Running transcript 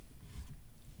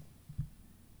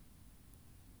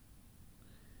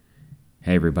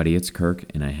Hey everybody, it's Kirk,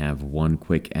 and I have one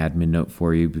quick admin note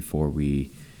for you before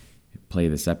we play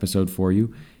this episode for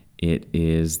you. It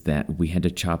is that we had to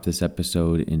chop this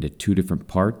episode into two different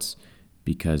parts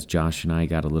because Josh and I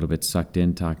got a little bit sucked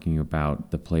in talking about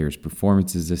the players'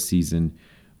 performances this season,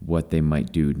 what they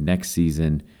might do next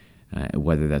season,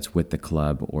 whether that's with the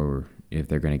club or if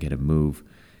they're going to get a move.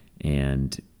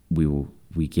 And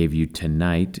we gave you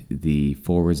tonight the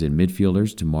forwards and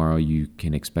midfielders. Tomorrow you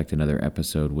can expect another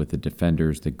episode with the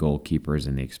defenders, the goalkeepers,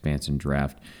 and the expansion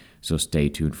draft. So stay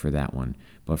tuned for that one.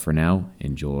 But for now,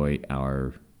 enjoy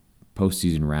our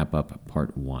postseason wrap-up,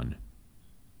 part 1.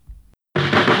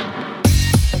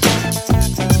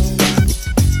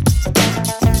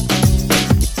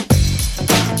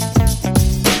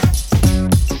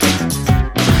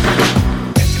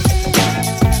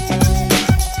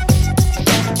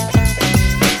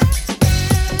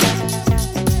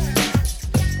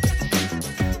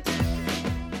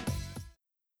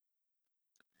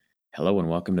 Hello and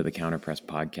welcome to the Counterpress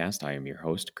Podcast. I am your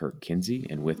host, Kirk Kinsey,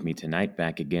 and with me tonight,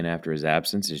 back again after his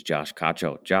absence, is Josh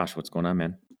Cacho. Josh, what's going on,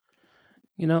 man?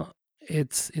 You know,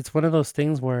 it's one of those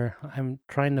things where I'm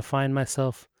trying to find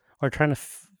myself or trying to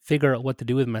figure out what to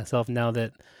do with myself now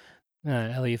that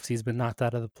LAFC's been knocked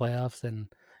out of the playoffs, and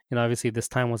obviously this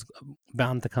time was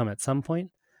bound to come at some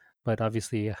point, but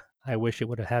obviously I wish it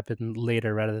would have happened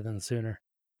later rather than sooner.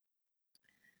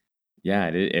 Yeah,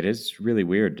 it is really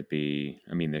weird to be.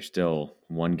 I mean, there's still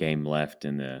one game left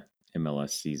in the MLS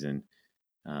season,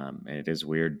 and it is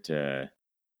weird to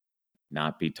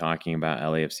not be talking about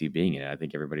LAFC being in it. I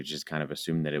think everybody just kind of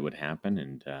assumed that it would happen,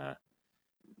 and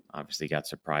obviously got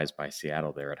surprised by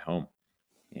Seattle there at home.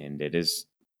 And it is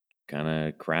kind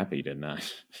of crappy to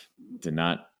not to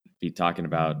not be talking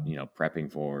about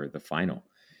prepping for the final.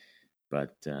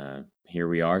 But here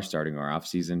we are starting our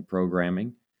off-season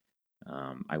programming.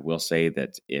 I will say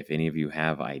that if any of you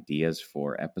have ideas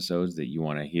for episodes that you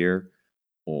want to hear,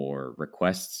 or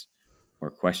requests, or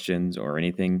questions, or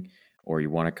anything, or you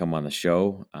want to come on the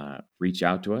show, reach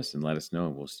out to us and let us know.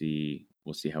 We'll see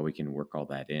how we can work all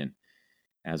that in.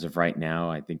 As of right now,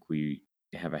 I think we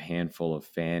have a handful of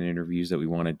fan interviews that we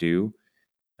want to do.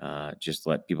 Just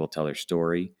let people tell their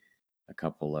story. A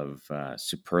couple of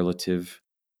superlative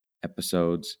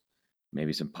episodes,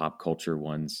 maybe some pop culture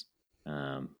ones.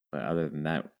 But other than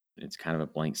that, it's kind of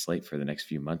a blank slate for the next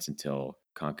few months until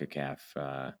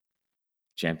CONCACAF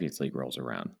Champions League rolls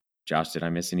around. Josh, did I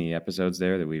miss any episodes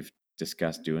there that we've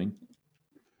discussed doing?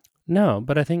 No,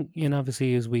 but I think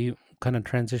obviously as we kind of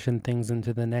transition things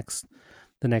into the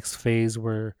next phase,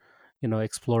 we're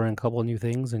exploring a couple new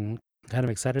things and kind of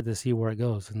excited to see where it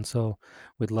goes. And so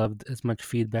we'd love as much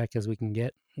feedback as we can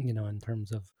get, in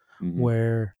terms of Mm-hmm.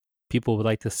 where people would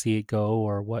like to see it go,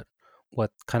 or what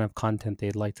kind of content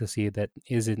they'd like to see that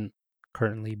isn't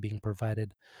currently being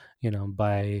provided,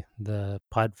 by the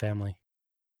pod family.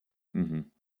 Mm-hmm.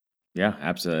 Yeah,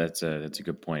 absolutely. That's a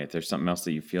good point. If there's something else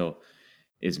that you feel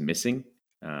is missing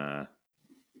uh,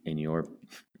 in your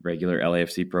regular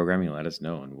LAFC programming, let us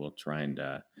know, and we'll try and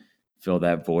fill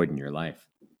that void in your life.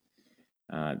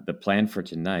 The plan for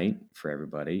tonight for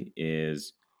everybody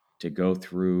is to go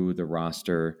through the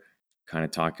roster, kind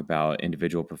of talk about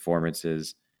individual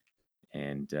performances,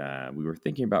 and we were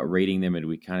thinking about rating them, and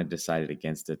we kind of decided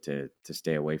against it to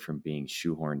stay away from being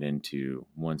shoehorned into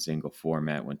one single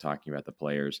format when talking about the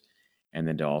players, and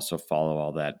then to also follow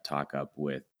all that talk up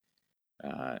with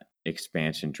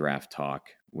expansion draft talk,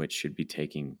 which should be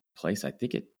taking place. I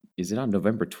think it on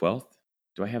November 12th.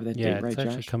 Do I have that Yeah, date it's right,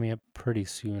 actually Josh? coming up pretty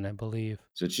soon, I believe.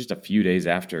 So it's just a few days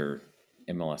after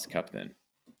MLS Cup then.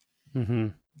 hmm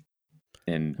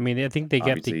And I mean, I think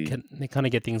obviously, they kind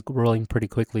of get things rolling pretty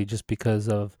quickly just because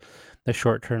of the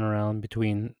short turnaround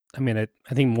between. I mean, I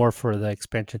think more for the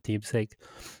expansion team's sake,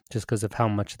 just because of how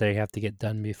much they have to get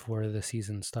done before the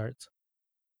season starts.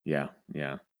 yeah.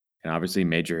 And obviously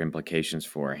major implications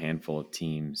for a handful of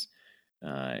teams,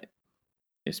 uh,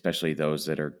 especially those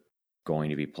that are going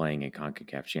to be playing in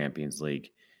CONCACAF Champions League,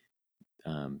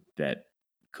 that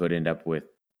could end up with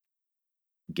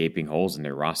gaping holes in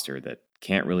their roster that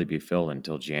can't really be filled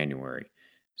until January.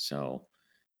 So,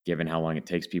 given how long it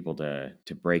takes people to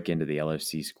break into the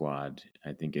LFC squad,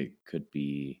 I think it could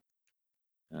be,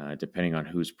 depending on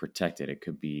who's protected, it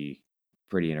could be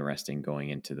pretty interesting going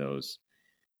into those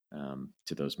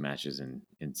to those matches in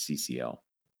CCL.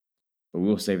 But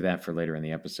we'll save that for later in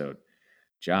the episode.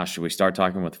 Josh, should we start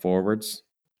talking with forwards?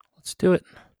 Let's do it.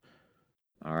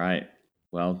 All right.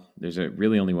 Well, there's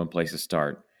really only one place to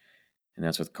start, and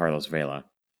that's with Carlos Vela.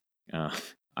 Uh,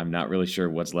 I'm not really sure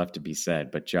what's left to be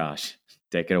said, but Josh,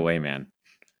 take it away, man.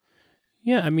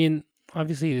 Yeah, I mean,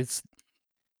 obviously, it's.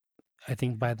 I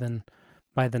think by then,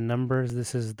 by the numbers,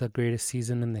 this is the greatest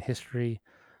season in the history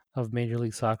of Major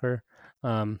League Soccer.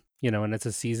 And it's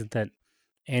a season that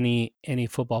any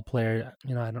football player,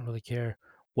 I don't really care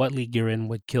what league you're in,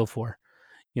 would kill for.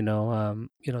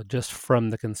 Just from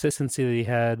the consistency that he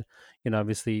had,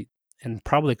 obviously, and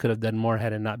probably could have done more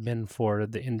had it not been for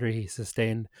the injury he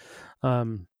sustained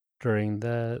um, during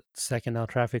the second El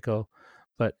Trafico.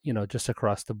 But just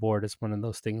across the board, it's one of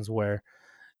those things where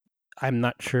I'm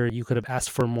not sure you could have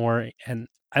asked for more, and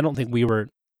I don't think we were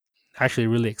actually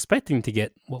really expecting to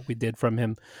get what we did from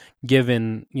him,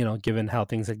 given how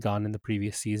things had gone in the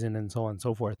previous season and so on and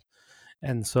so forth.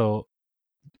 And so,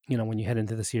 when you head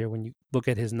into this year, when you look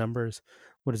at his numbers,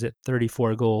 what is it?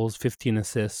 34 goals, 15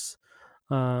 assists,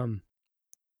 um,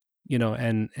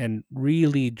 and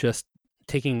really just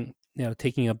taking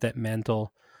up that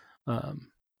mantle,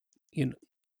 um, you know,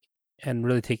 and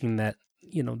really taking that,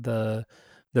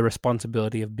 the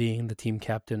responsibility of being the team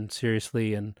captain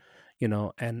seriously, and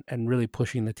and really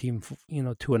pushing the team,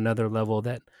 to another level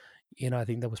that, I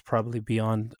think that was probably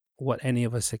beyond what any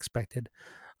of us expected.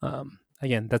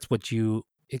 Again, that's what you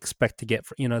expect to get.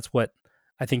 It's what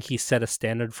I think he set a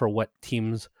standard for what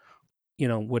teams,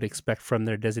 would expect from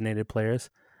their designated players.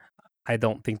 I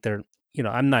don't think they're,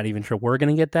 I'm not even sure we're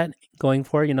going to get that going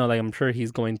forward. Like I'm sure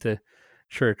he's going to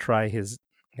try his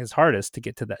hardest to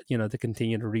get to that, to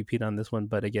continue to repeat on this one.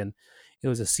 But again, it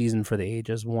was a season for the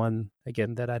ages, one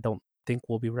again that I don't think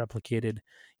will be replicated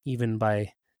even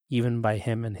by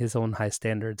him and his own high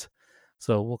standards.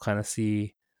 So we'll kind of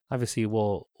see. Obviously,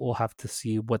 we'll have to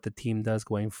see what the team does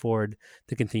going forward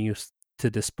to continue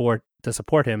to support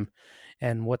him,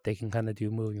 and what they can kind of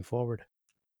do moving forward.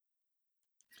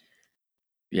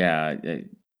 Yeah,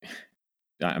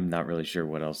 I'm not really sure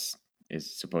what else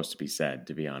is supposed to be said,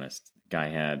 to be honest. Guy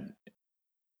had,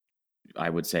 I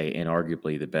would say,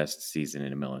 inarguably the best season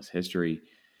in MLS history.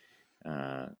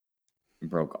 Uh,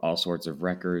 Broke all sorts of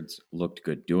records, looked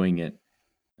good doing it.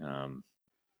 Um,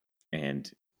 and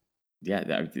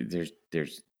yeah,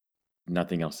 there's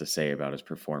nothing else to say about his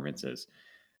performances.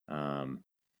 Um,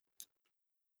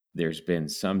 there's been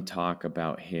some talk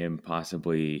about him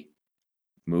possibly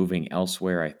moving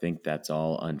elsewhere. I think that's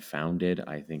all unfounded.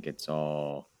 I think it's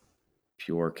all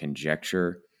pure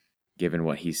conjecture, given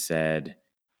what he said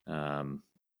um,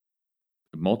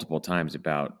 multiple times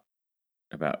about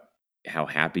how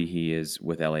happy he is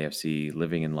with LAFC,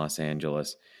 living in Los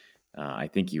Angeles. I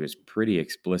think he was pretty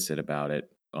explicit about it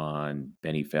on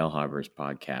Benny Feilhaber's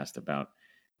podcast about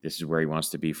this is where he wants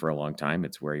to be for a long time.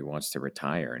 It's where he wants to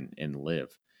retire and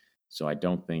live. So I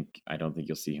don't think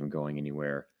you'll see him going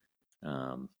anywhere.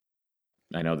 Um,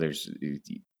 I know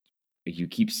you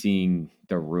keep seeing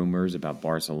the rumors about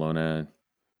Barcelona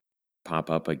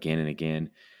pop up again and again.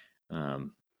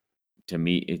 Um, to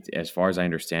me, as far as I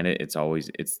understand it,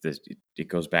 it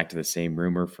goes back to the same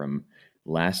rumor from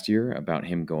last year about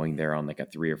him going there on like a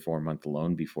 3 or 4 month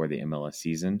loan before the MLS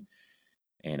season,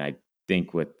 and I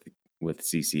think with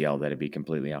CCL that'd be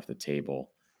completely off the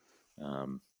table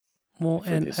um, Well, for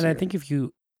and this and I year. think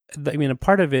I mean, a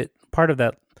part of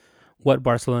that, what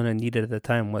Barcelona needed at the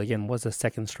time, well, again, was a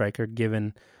second striker,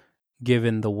 given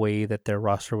the way that their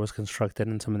roster was constructed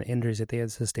and some of the injuries that they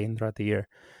had sustained throughout the year.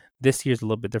 This year's a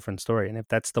little bit different story, and if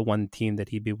that's the one team that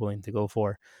he'd be willing to go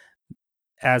for,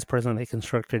 as presently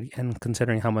constructed, and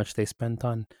considering how much they spent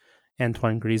on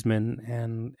Antoine Griezmann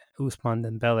and Ousmane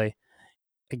Dembele,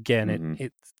 again, Hmm.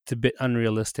 it's a bit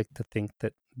unrealistic to think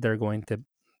that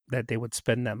they would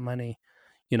spend that money,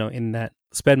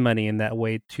 spend money in that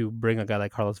way to bring a guy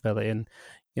like Carlos Vela in,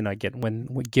 again, when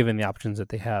given the options that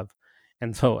they have.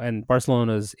 And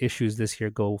Barcelona's issues this year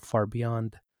go far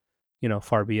beyond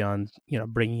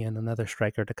bringing in another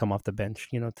striker to come off the bench,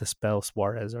 to spell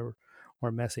Suarez or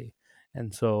Messi.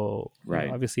 And so, Right,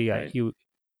 obviously, right. you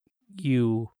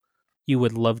you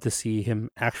would love to see him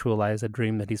actualize a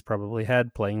dream that he's probably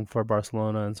had playing for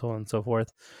Barcelona and so on and so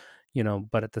forth.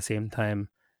 But at the same time,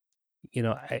 you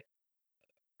know, I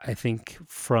I think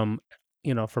from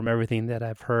everything that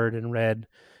I've heard and read,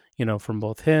 from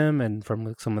both him and from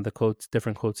like some of the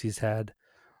different quotes he's had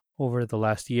over the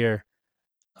last year,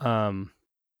 um,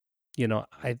 you know,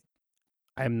 I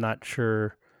I'm not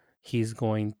sure he's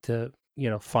going to,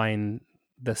 find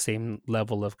the same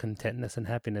level of contentness and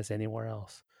happiness anywhere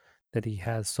else that he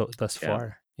has thus Yeah.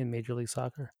 far in Major League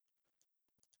Soccer.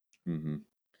 Hmm.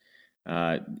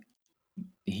 Uh,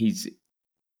 he's.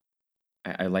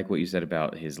 I like what you said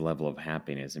about his level of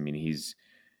happiness. I mean, he's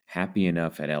happy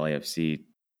enough at LAFC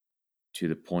to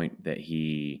the point that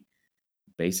he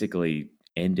basically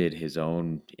ended his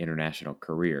own international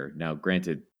career. Now,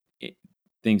 granted,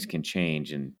 things can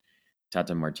change, and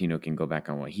Tata Martino can go back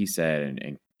on what he said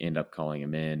and end up calling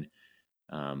him in.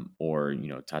 Or,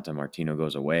 Tata Martino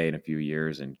goes away in a few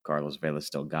years and Carlos Vela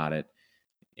still got it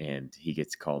and he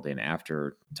gets called in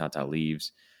after Tata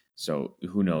leaves. So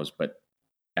who knows? But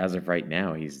as of right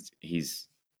now, he's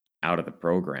out of the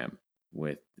program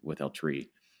with El Tri.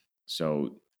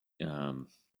 So um,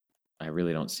 I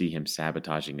really don't see him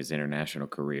sabotaging his international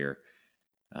career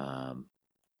um,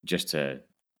 just to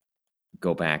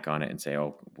go back on it and say,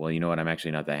 oh, well, you know what? I'm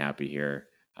actually not that happy here.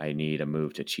 I need a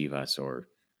move to Chivas or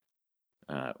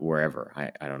wherever.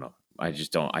 I don't know. I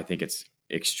just don't. I think it's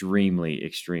extremely,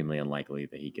 extremely unlikely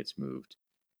that he gets moved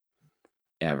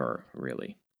ever,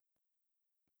 really.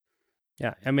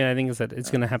 Yeah, I mean, I think is that it's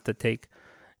Uh, going to have to take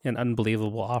an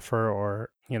unbelievable offer,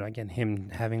 or again, him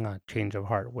having a change of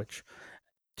heart, which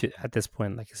at this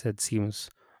point, like I said, seems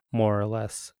more or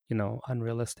less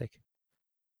unrealistic.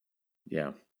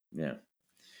 yeah, yeah.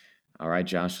 All right,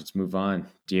 Josh, let's move on.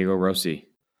 Diego Rossi.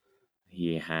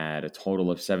 He had a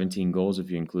total of 17 goals if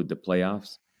you include the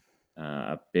playoffs.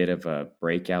 A bit of a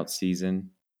breakout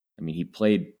season. I mean, he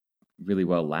played really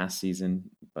well last season,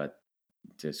 but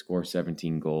to score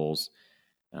 17 goals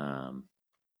um,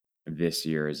 this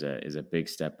year is a big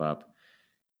step up.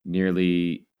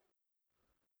 Nearly,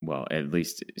 well, at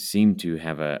least seemed to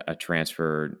have a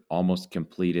transfer almost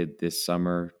completed this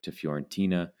summer to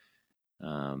Fiorentina,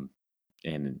 um,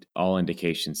 and all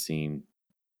indications seem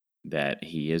that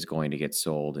he is going to get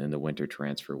sold in the winter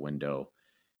transfer window.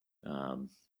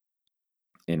 Um,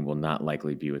 and will not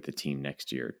likely be with the team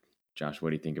next year. Josh, what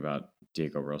do you think about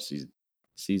Diego Rossi's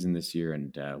season this year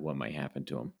and what might happen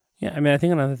to him? Yeah, I mean, I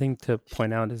think another thing to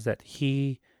point out is that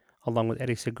he, along with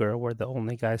Eddie Segura, were the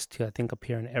only guys to, I think,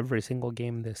 appear in every single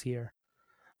game this year.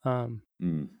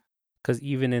 Mm, Because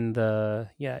even in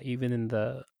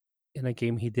a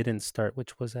game he didn't start,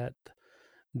 which was at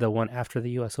the one after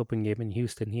the U.S. Open game in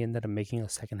Houston, he ended up making a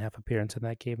second half appearance in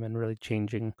that game and really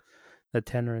changing the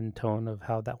tenor and tone of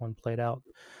how that one played out.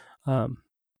 Um,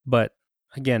 but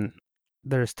again,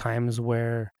 there's times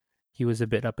where he was a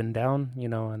bit up and down,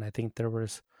 and I think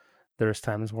there's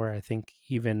times where I think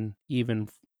even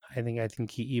I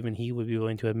think he would be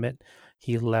willing to admit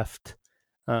he left,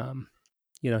 um,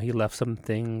 he left some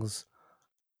things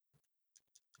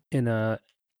in a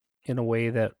way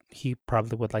that he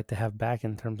probably would like to have back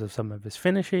in terms of some of his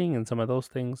finishing and some of those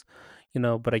things,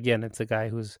 But again, it's a guy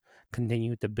who's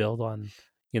continued to build on,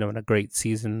 in a great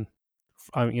season,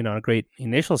 a great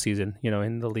initial season,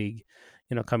 in the league,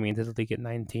 coming into the league at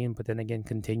 19, but then again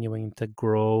continuing to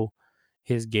grow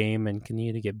his game and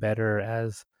continue to get better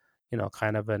as,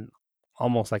 kind of an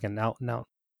almost like an out and out,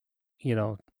 you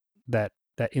know, that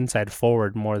inside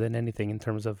forward more than anything in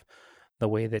terms of the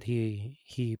way that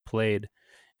he played.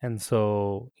 And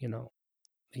so,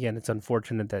 again, it's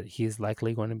unfortunate that he's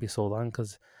likely going to be sold on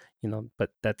because,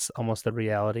 but that's almost the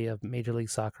reality of Major League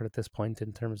Soccer at this point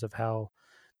in terms of how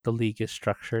the league is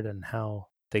structured and how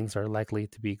things are likely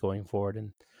to be going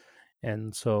forward.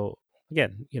 And so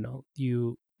again,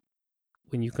 you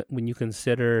when you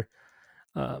consider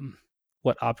um,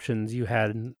 what options you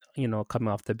had, coming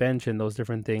off the bench and those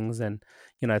different things. And,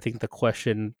 I think the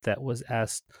question that was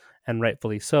asked, and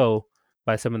rightfully so,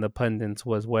 by some of the pundits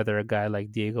was whether a guy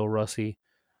like Diego Rossi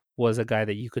was a guy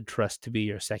that you could trust to be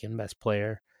your second best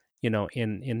player,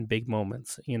 in big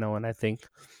moments, and I think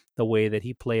the way that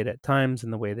he played at times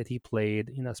and the way that he played,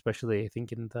 especially I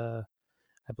think I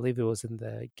believe it was in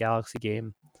the Galaxy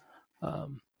game,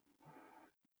 um,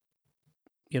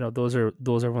 those are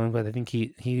ones where I think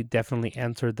he definitely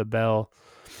answered the bell,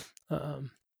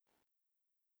 um,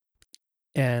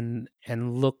 and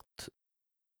looked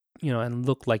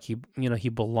like he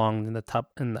belonged in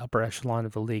the upper echelon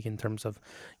of the league in terms of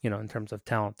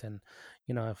talent. And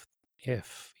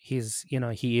if he's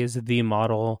he is the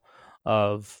model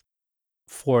of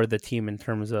for the team in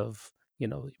terms of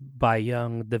buy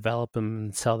young, develop them,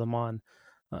 and sell them on,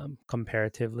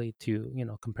 comparatively to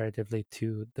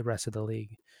the rest of the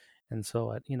league. And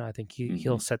so I think he'll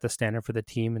hmm set the standard for the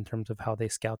team in terms of how they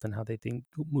scout and how they think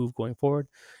move going forward.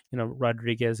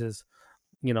 Rodriguez is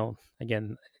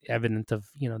again evident of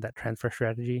that transfer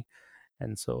strategy.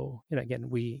 And so again,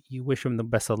 we you wish him the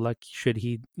best of luck should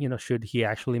he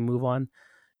actually move on.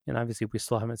 And obviously we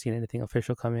still haven't seen anything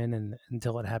official come in, and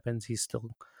until it happens he's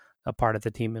still a part of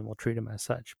the team and we'll treat him as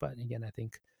such. But again, I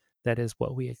think that is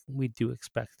what we do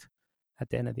expect at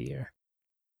the end of the year.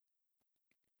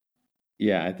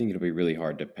 Yeah, I think it'll be really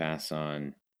hard to pass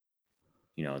on.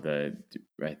 The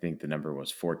I think the number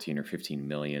was 14 or 15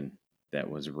 million that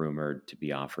was rumored to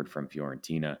be offered from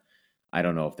Fiorentina. I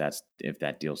don't know if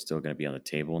that deal's still going to be on the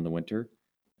table in the winter,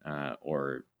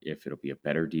 or if it'll be a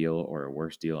better deal or a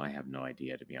worse deal. I have no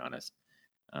idea, to be honest.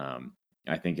 Um,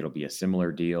 I think it'll be a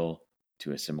similar deal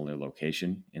to a similar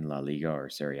location in La Liga or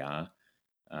Serie A.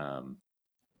 Um,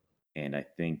 and I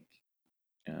think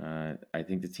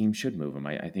the team should move him.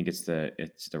 I think it's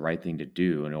the right thing to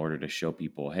do in order to show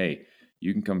people, hey,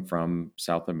 you can come from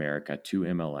South America to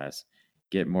MLS,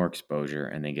 get more exposure,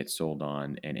 and then get sold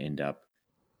on and end up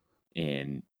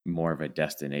in more of a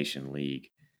destination league,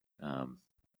 um,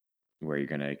 where you're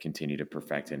going to continue to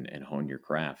perfect and hone your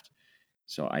craft.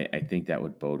 So I think that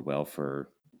would bode well for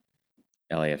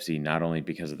LAFC, not only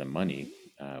because of the money,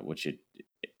 which it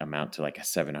amount to like a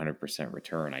 700%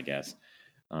 return, I guess,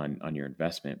 on your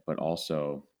investment, but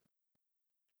also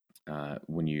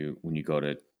when you go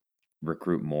to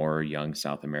recruit more young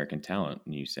South American talent,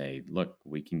 and you say, look,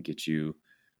 we can get you,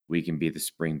 we can be the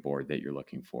springboard that you're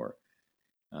looking for.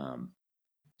 Um,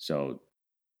 so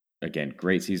again,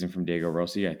 great season from Diego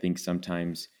Rossi. I think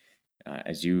sometimes,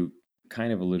 as you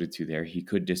kind of alluded to there, he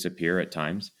could disappear at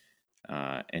times,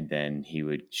 and then he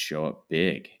would show up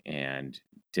big. And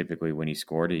typically, when he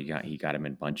scored, he got him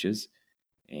in bunches,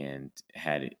 and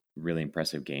had really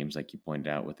impressive games, like you pointed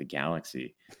out with the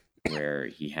Galaxy, where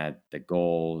he had the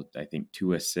goal, I think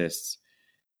 2 assists.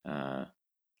 Uh,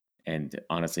 and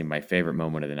honestly, my favorite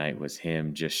moment of the night was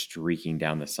him just streaking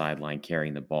down the sideline,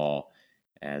 carrying the ball,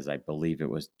 as I believe it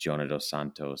was Jonah Dos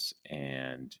Santos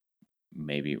and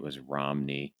maybe it was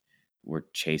Romney were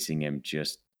chasing him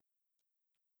just,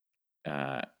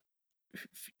 uh,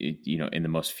 in the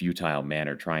most futile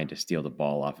manner, trying to steal the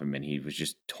ball off him, and he was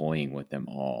just toying with them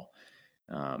all.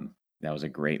 That was a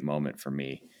great moment for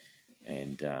me,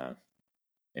 and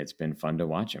it's been fun to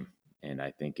watch him. And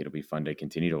I think it'll be fun to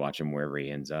continue to watch him wherever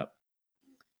he ends up.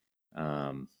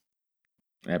 Um,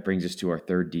 that brings us to our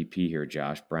third DP here,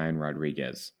 Josh, Brian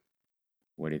Rodriguez.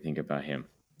 What do you think about him?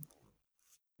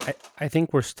 I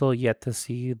think we're still yet to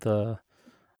see the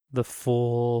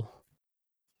full,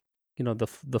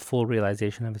 the full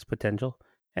realization of his potential.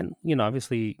 And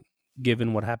obviously,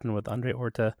 given what happened with Andre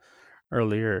Orta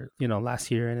earlier,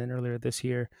 last year and then earlier this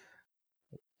year,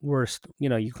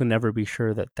 you can never be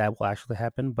sure that that will actually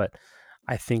happen. But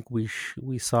I think we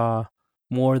saw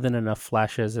more than enough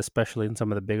flashes, especially in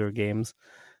some of the bigger games,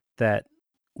 that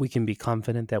we can be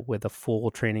confident that with a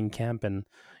full training camp and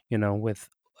with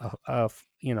a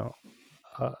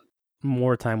uh,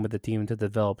 more time with the team to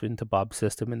develop into Bob's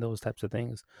system and those types of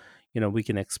things, we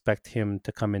can expect him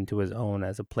to come into his own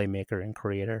as a playmaker and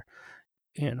creator,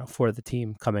 for the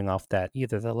team coming off that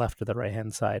either the left or the right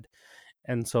hand side.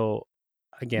 And so,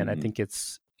 again, I Mm-hmm. think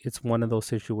it's one of those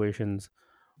situations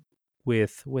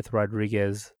with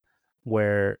Rodriguez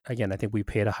where, again, I think we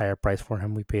paid a higher price for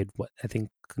him. We paid what I think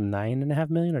 9.5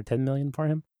 million or 10 million for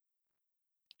him,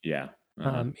 Yeah.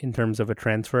 Uh-huh. in terms of a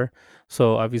transfer.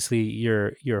 So obviously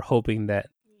you're hoping that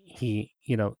he,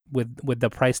 with the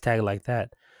price tag like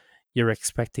that, you're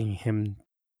expecting him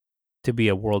to be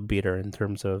a world beater in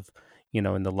terms of,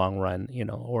 in the long run,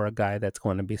 or a guy that's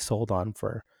going to be sold on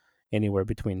for anywhere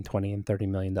between 20 and 30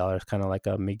 million dollars, kind of like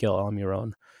a Miguel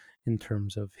Almiron in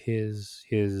terms of his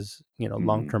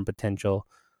long Mm-hmm. term potential.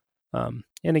 And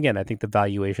again, I think the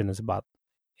valuation is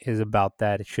about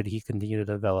that. Should he continue to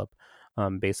develop,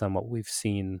 based on what we've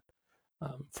seen,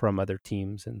 from other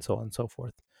teams and so on and so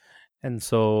forth. And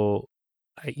so,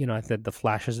 I said the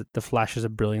flashes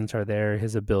of brilliance are there.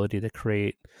 His ability to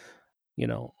create,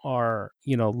 are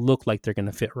look like they're going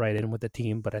to fit right in with the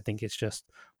team. But I think it's just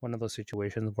one of those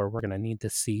situations where we're going to need to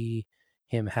see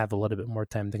him have a little bit more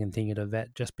time to continue to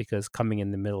vet, just because coming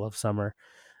in the middle of summer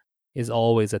is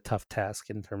always a tough task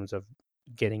in terms of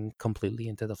getting completely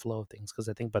into the flow of things. Because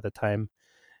I think by the time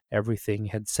everything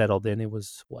had settled in, it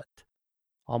was what,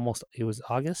 almost, it was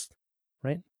August,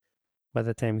 right? By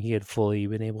the time he had fully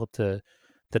been able to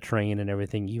train and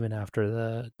everything, even after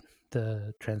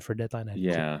the transfer deadline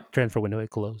Yeah. transfer window had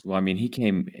closed. Well, I mean,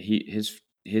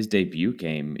 his debut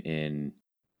came in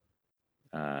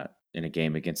a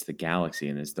game against the Galaxy,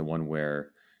 and it's the one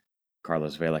where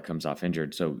Carlos Vela comes off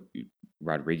injured. So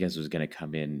Rodriguez was going to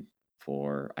come in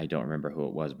for, I don't remember who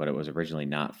it was, but it was originally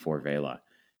not for Vela,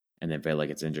 and then Vela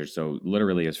gets injured. So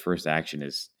literally, his first action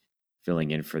is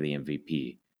filling in for the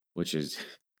MVP, which is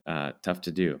tough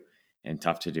to do, and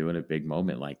tough to do in a big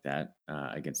moment like that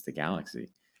against the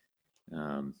Galaxy.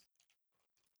 Um,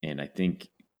 and I think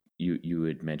you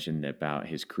had mentioned about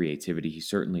his creativity. He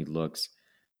certainly looks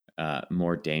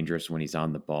more dangerous when he's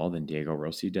on the ball than Diego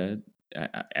Rossi did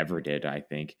ever did. I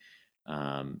think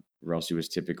Rossi was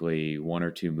typically one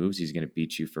or two moves. He's going to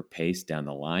beat you for pace down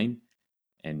the line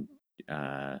and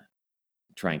uh,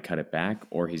 try and cut it back,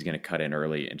 or he's going to cut in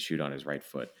early and shoot on his right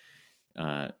foot.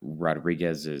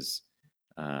 Rodriguez is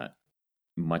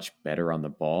much better on the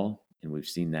ball, and we've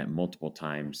seen that multiple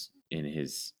times in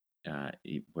his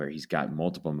where he's got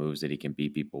multiple moves that he can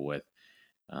beat people with.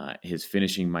 His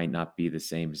finishing might not be the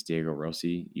same as Diego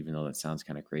Rossi, even though that sounds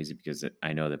kind of crazy because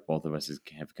I know that both of us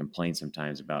have complained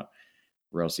sometimes about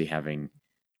Rossi having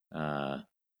uh,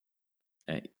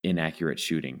 inaccurate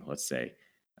shooting, let's say.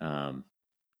 Um,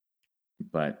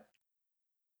 but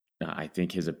I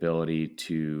think his ability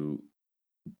to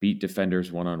beat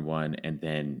defenders one on one and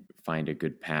then find a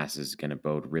good pass is going to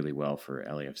bode really well for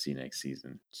LAFC next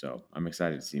season. So I'm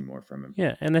excited to see more from him.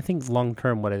 Yeah, and I think long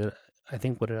term, I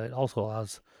think what it also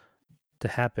allows to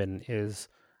happen is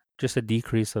just a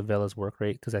decrease of Vela's work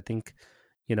rate because I think,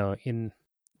 in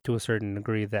to a certain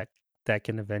degree that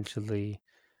can eventually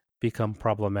become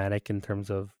problematic in terms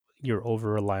of your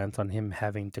over reliance on him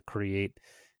having to create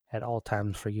at all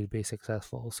times for you to be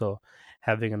successful. So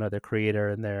having another creator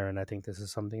in there, and I think this is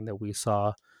something that we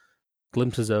saw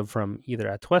glimpses of from either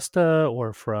Atuesta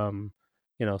or from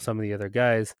some of the other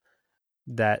guys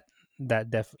that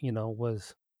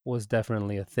was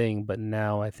definitely a thing. But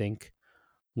now I think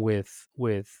with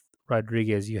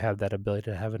Rodriguez, you have that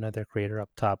ability to have another creator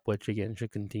up top, which again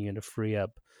should continue to free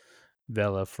up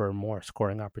Vela for more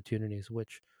scoring opportunities,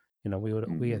 which I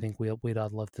Mm-hmm. think we'd all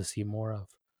love to see more of.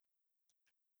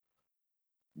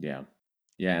 Yeah.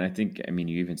 Yeah. And I think, I mean,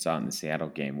 you even saw it in the Seattle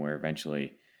game where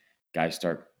eventually guys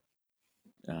start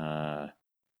uh,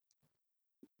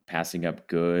 passing up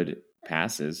good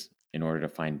passes in order to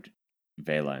find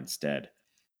Vela instead.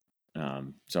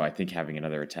 So I think having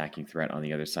another attacking threat on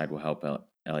the other side will help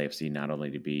LAFC not only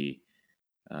to be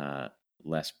uh,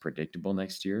 less predictable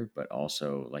next year, but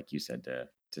also, like you said,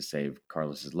 to save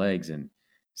Carlos's legs and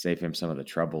save him some of the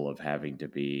trouble of having to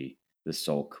be the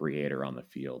sole creator on the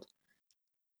field.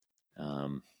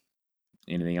 Um,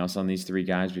 Anything else on these three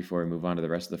guys before we move on to the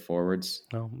rest of the forwards?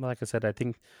 No, like I said, I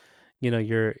think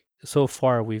you're so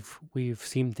far we've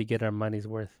seemed to get our money's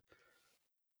worth.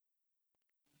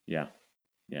 Yeah,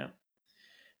 yeah.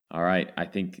 All right. I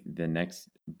think the next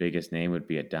biggest name would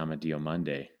be Adama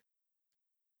Diomande.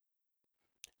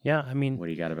 Yeah, I mean, What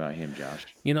do you got about him, Josh?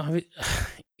 I mean,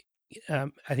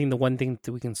 I think the one thing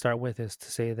that we can start with is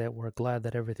to say that we're glad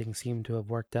that everything seemed to have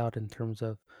worked out in terms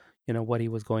of what he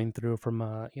was going through from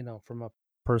a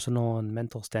personal and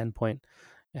mental standpoint,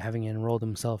 having enrolled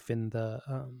himself in the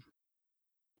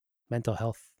mental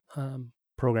health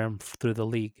program through the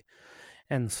league.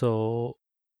 And so,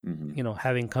 Mm-hmm.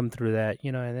 having come through that,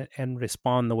 and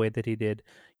respond the way that he did,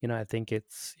 I think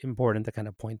it's important to kind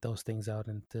of point those things out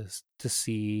and to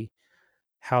see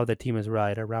how the team is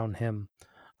right around him.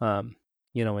 Um,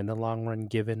 in the long run,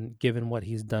 given what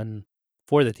he's done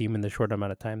for the team in the short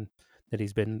amount of time that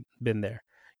he's been there.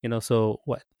 So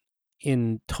what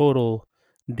in total,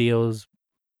 Dio's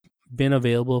been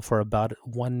available for about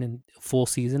one full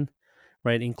season,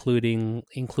 right? Including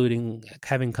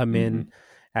having come Mm-hmm. in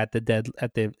at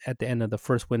the end of the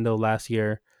first window last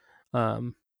year,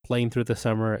 playing through the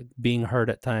summer, being hurt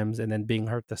at times, and then being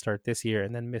hurt to start this year,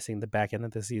 and then missing the back end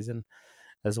of the season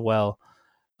as well.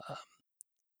 Uh,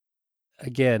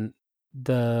 Again,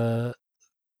 the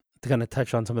to kind of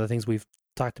touch on some of the things we've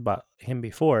talked about him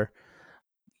before.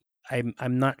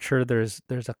 I'm not sure there's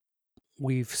a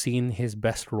we've seen his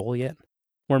best role yet,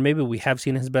 or maybe we have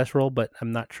seen his best role, but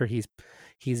I'm not sure he's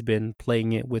been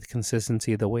playing it with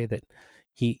consistency the way that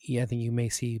I think you may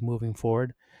see moving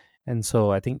forward. And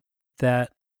so I think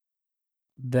that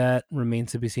that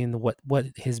remains to be seen what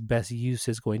his best use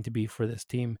is going to be for this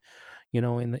team,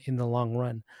 in the long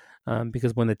run,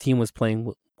 because when the team was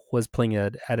playing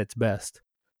at its best,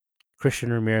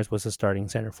 Christian Ramirez was the starting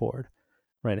center forward,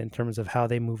 right? In terms of how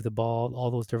they move the ball,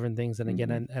 all those different things. And again,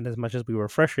 Mm-hmm. and as much as we were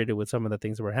frustrated with some of the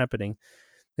things that were happening,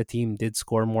 the team did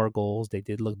score more goals. They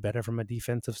did look better from a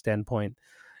defensive standpoint,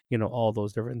 all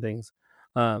those different things.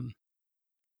 Um,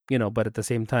 but at the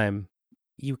same time,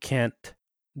 you can't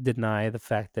deny the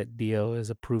fact that Dio is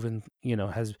a proven,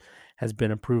 has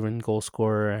been a proven goal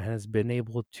scorer, has been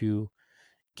able to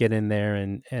get in there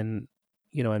and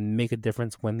make a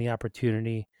difference when the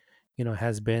opportunity,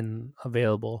 has been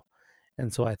available.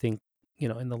 And so I think,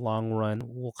 in the long run,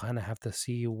 we'll kind of have to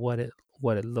see what it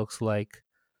looks like,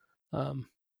 um,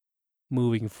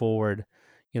 moving forward,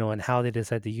 and how they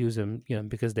decide to use him,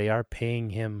 because they are paying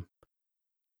him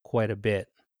quite a bit,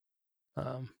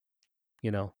 um, you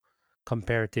know,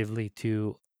 comparatively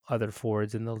to other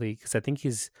forwards in the league. Because I think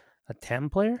he's a 10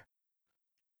 player.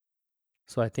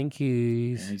 So I think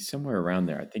he's, He's somewhere around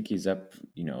there. I think he's up,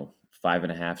 five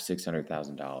and a half, yeah.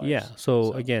 $600,000.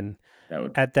 So So again, that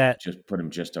would at that, just put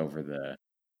him just over the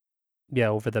yeah,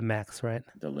 over the max, right?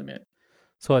 limit.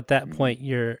 So at that Mm-hmm. point,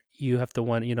 you have to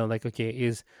want, like,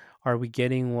 okay, are we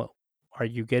getting what? are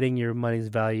you getting your money's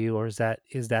value, or is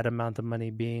that amount of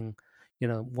money being,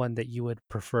 one that you would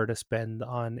prefer to spend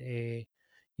on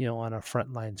on a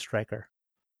frontline striker?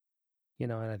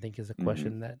 And I think is a Mm-hmm.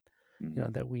 question that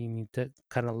Mm-hmm. that we need to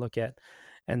kind of look at.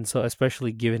 And so,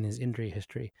 especially given his injury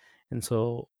history, and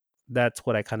so that's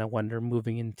what I kind of wonder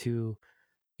moving into.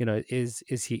 Is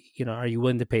he? Are you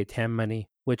willing to pay TAM money?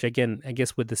 Which again, I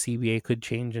guess with the CBA could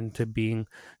change into being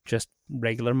just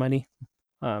regular money,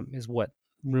 is what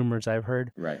rumors I've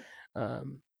heard. Right.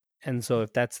 Um, and so,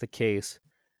 if that's the case,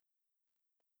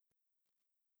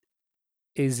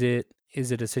 is it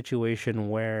a situation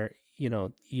where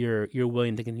you're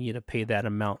willing to continue to pay that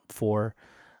amount for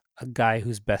a guy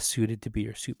who's best suited to be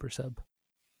your super sub,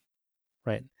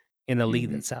 right? In a league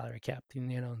Mm-hmm. that's salary capped,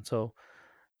 and so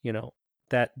you know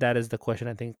that is the question.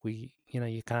 I think you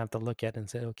kind of have to look at and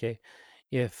say, okay,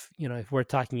 if we're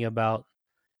talking about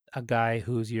a guy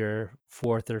who's your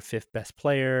fourth or fifth best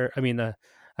player, I mean a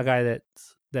guy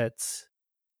that's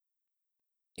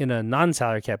in a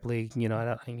non-salary cap league, I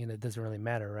don't think it doesn't really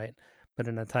matter, right? But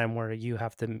in a time where you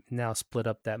have to now split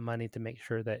up that money to make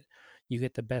sure that you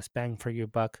get the best bang for your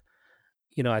buck,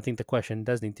 I think the question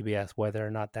does need to be asked whether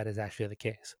or not that is actually the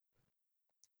case.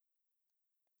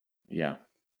 Yeah.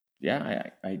 Yeah.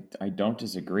 I don't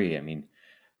disagree. I mean,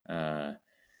 uh,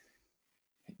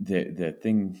 the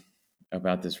thing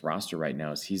about this roster right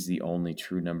now is he's the only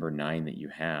true number 9 that you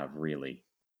have, really,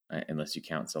 unless you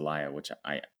count Zelaya, which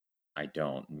I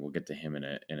don't. And we'll get to him in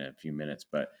a few minutes,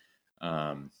 but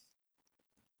um,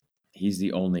 he's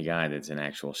the only guy that's an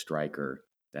actual striker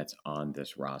that's on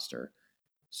this roster.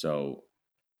 So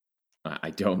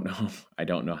I don't know. I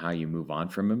don't know how you move on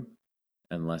from him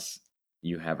unless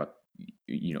you have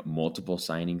multiple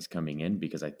signings coming in,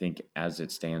 because I think as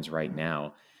it stands right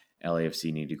now,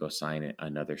 LAFC need to go sign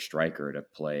another striker to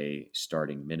play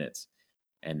starting minutes,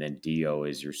 and then Dio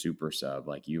is your super sub,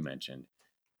 like you mentioned.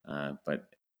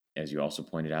 But as you also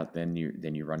pointed out, then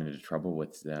you run into trouble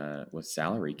with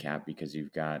salary cap, because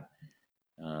you've got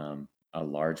a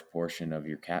large portion of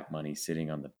your cap money sitting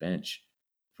on the bench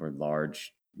for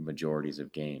large majorities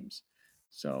of games.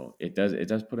 So it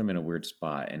does put him in a weird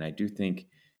spot, and I do think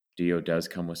Dio does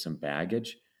come with some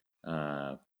baggage.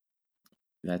 Uh,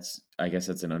 that's I guess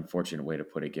that's an unfortunate way to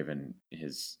put it, given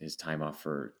his time off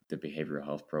for the behavioral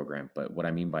health program. But what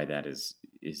I mean by that is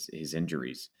his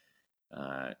injuries.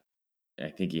 Uh, I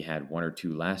think he had one or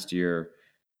two last year.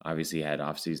 Obviously, he had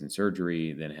off-season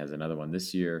surgery, then has another one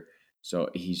this year. So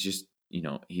he's just,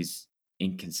 he's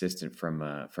inconsistent from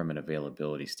an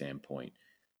availability standpoint.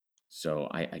 So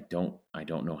I don't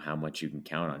know how much you can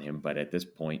count on him. But at this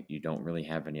point, you don't really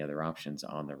have any other options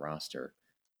on the roster.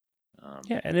 Um,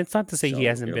 Yeah, and it's not to say he so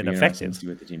hasn't it'll been be interesting to effective, see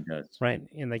what the team does. right?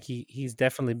 And like he's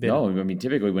definitely been. No, I mean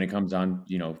typically when it comes on,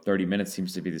 30 minutes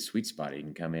seems to be the sweet spot. He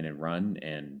can come in and run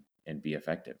and be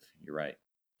effective. You're right.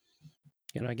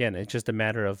 Again, it's just a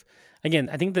matter of, again,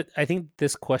 I think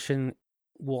this question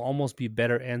will almost be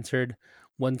better answered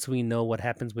once we know what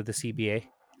happens with the CBA,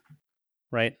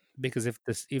 right? Because if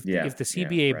Yeah, the yeah,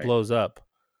 CBA right. blows up,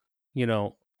 you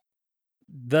know,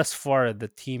 thus far the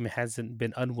team hasn't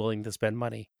been unwilling to spend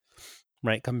money,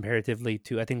 right? Comparatively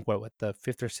to, I think, what the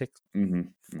fifth or sixth,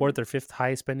 Mhm, fourth mhm. or fifth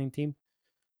highest spending team,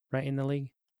 right, in the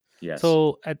league. Yes.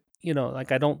 So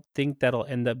like I don't think that'll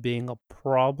end up being a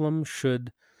problem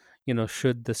should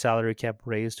the salary cap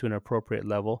raise to an appropriate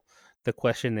level. The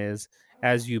question is,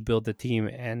 as you build the team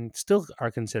and still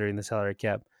are considering the salary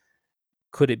cap,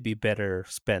 could it be better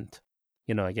spent?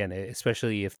 Again,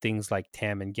 especially if things like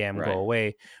TAM and GAM go Right.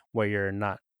 away, where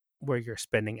you're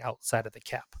spending outside of the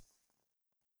cap.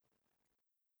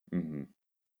 Mhm.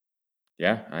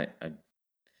 Yeah,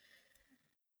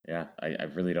 I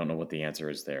really don't know what the answer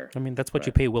is there, I mean, that's what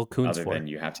you but pay Will Kuntz other for. than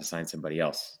you have to sign somebody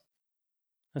else.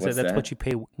 I said What's that's what you that?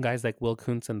 pay guys like Will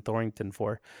Kuntz and Thornton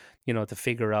for, to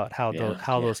figure out how those Yeah,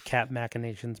 how yeah. those cap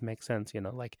machinations make sense.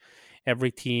 Like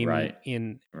every team Right,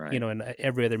 in right. in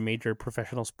every other major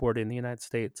professional sport in the United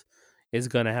States is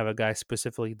going to have a guy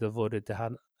specifically devoted to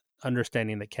how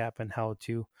understanding the cap and how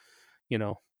to you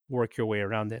know work your way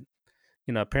around it.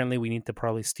 Apparently we need to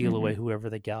probably steal away Mhm. whoever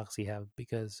the Galaxy have,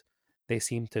 because they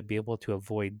seem to be able to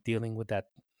avoid dealing with that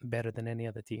better than any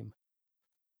other team.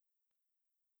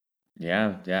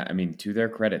 Yeah, yeah. I mean, to their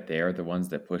credit, they are the ones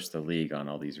that push the league on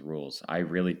all these rules. I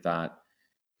really thought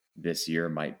this year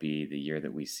might be the year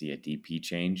that we see a DP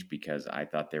change, because I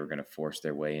thought they were going to force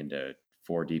their way into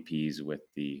four DPs with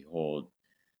the whole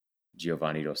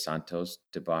Giovanni Dos Santos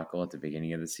debacle at the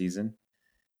beginning of the season.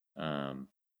 Um,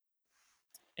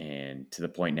 and to the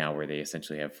point now where they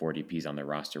essentially have four DPs on their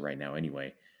roster right now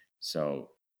anyway.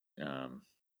 So, um,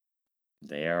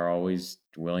 they are always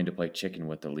willing to play chicken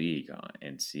with the league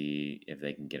and see if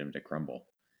they can get them to crumble.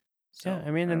 Yeah, So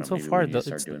I mean, I don't and know. so Maybe we far, need to though,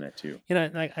 start doing that too.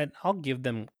 like I'll give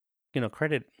them,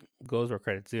 credit goes where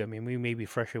credit's due. I mean, we may be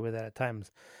frustrated with that at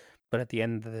times, but at the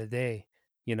end of the day,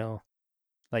 you know,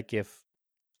 like if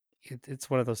it's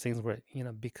one of those things where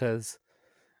because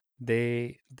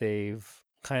they've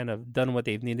kind of done what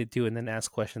they've needed to and then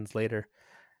ask questions later.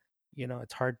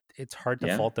 It's hard to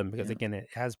Yeah, fault them because yeah. again, it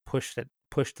has pushed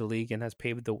the league and has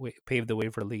paved the way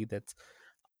for a league that's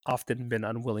often been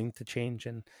unwilling to change.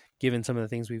 And given some of the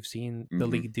things we've seen the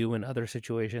Hmm. league do in other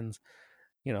situations,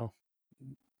 you know,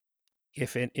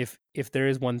 if there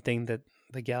is one thing that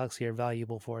the Galaxy are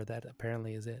valuable for, that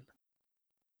apparently is it.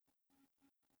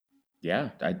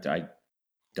 Yeah, I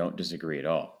don't disagree at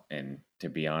all. And to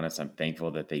be honest, I'm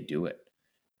thankful that they do it.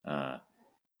 Uh,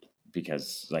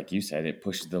 because, like you said, it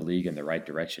pushes the league in the right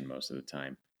direction most of the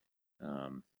time.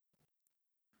 Um,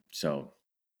 so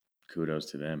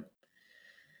kudos to them.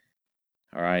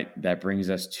 All right, that brings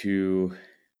us to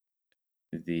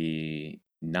the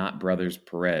not brothers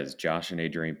Perez, Josh and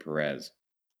Adrian Perez.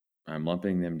 I'm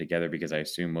lumping them together because I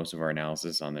assume most of our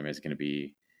analysis on them is going to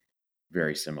be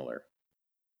very similar.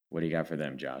 What do you got for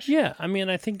them, Josh? Yeah, I mean,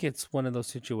 I think it's one of those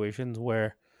situations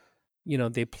where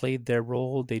they played their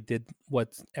role, they did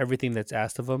what's everything that's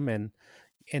asked of them, and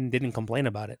didn't complain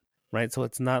about it, right? So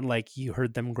it's not like you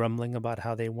heard them grumbling about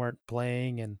how they weren't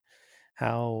playing and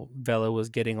how Vela was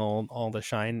getting all the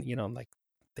shine. Like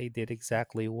they did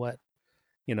exactly what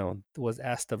was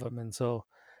asked of them. And so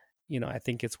I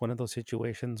think it's one of those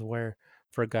situations where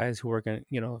for guys who are going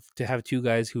to to have two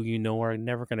guys who are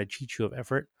never going to cheat you of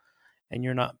effort, and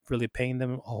you're not really paying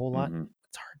them a whole lot, Mm-hmm.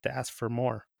 it's hard to ask for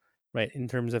more, right? In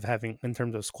terms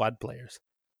of squad players.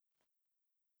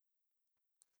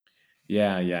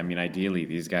 Yeah, yeah. I mean, ideally,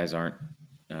 these guys aren't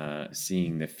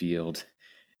seeing the field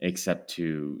except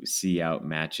to see out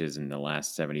matches in the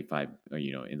last 75, or,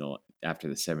 in the after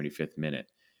the 75th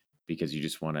minute, because you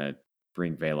just want to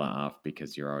bring Vela off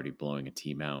because you're already blowing a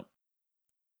team out.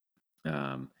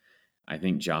 Um, I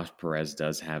think Josh Perez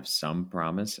does have some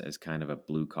promise as kind of a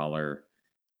blue collar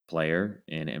player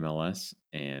in MLS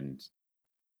and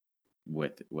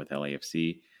with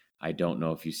LAFC. I don't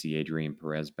know if you see Adrian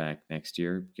Perez back next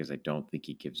year because I don't think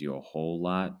he gives you a whole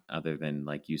lot other than,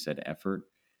 like you said, effort.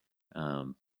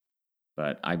 Um,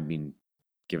 but I mean,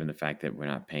 given the fact that we're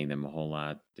not paying them a whole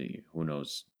lot, who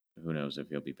knows? Who knows if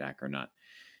he'll be back or not?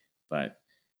 But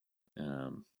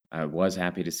I was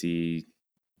happy to see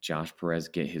Josh Perez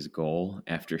get his goal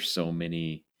after so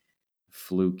many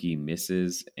fluky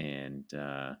misses and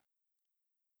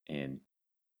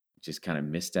just kind of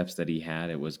missteps that he had.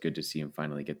 It was good to see him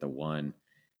finally get the one,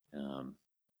 um,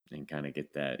 and kind of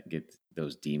get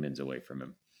those demons away from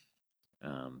him.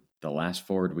 The last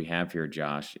forward we have here,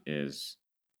 Josh, is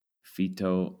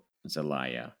Fito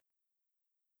Zelaya,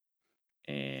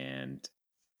 and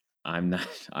I'm not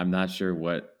I'm not sure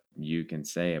what you can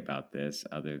say about this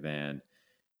other than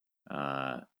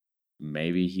uh,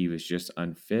 maybe he was just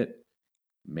unfit.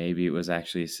 Maybe it was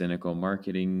actually a cynical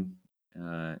marketing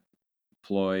uh,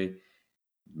 ploy.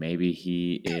 Maybe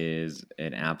he is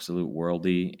an absolute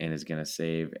worldie and is going to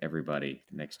save everybody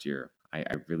next year. I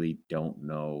really don't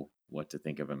know what to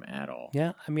think of him at all.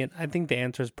 Yeah, I mean, I think the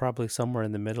answer is probably somewhere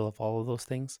in the middle of all of those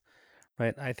things,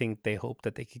 right? I think they hope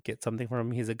that they could get something from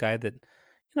him. He's a guy that,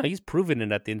 he's proven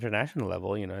it at the international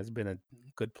level. Has been a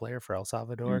good player for El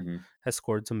Salvador, Hmm. has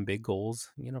scored some big goals,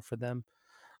 for them.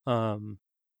 Um,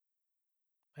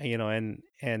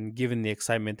 and given the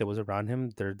excitement that was around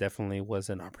him, there definitely was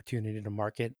an opportunity to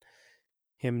market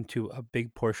him to a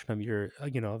big portion of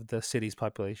of the city's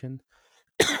population.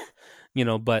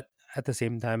 But at the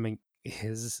same time,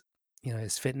 his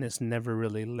his fitness never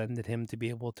really lended him to be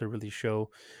able to really show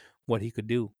what he could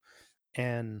do.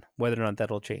 And whether or not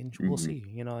that'll change, we'll Hmm.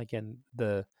 see. Again,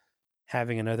 the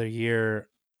having another year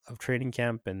of training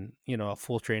camp and a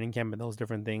full training camp and those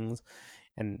different things,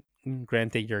 and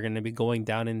granted, you're going to be going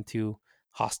down into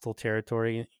hostile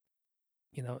territory,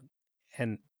 you know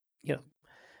and you know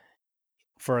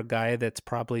for a guy that's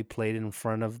probably played in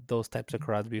front of those types of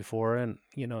crowds before, and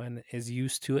and is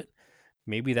used to it,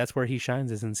 maybe that's where he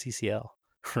shines, is in CCL.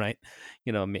 Right?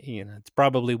 It's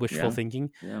probably wishful Yeah,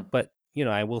 thinking, yeah. but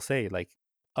I will say, like,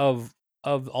 of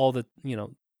all the,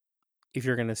 if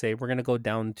you're going to say we're going to go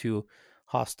down to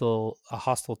hostile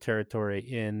territory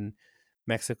in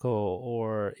Mexico,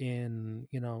 or in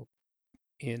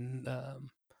in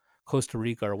Costa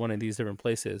Rica, or one of these different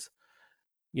places,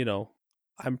 you know,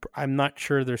 I'm not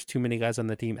sure there's too many guys on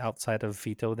the team outside of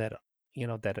Fito that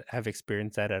that have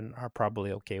experienced that and are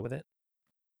probably okay with it.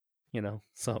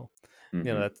 So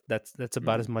Mm-hmm. That's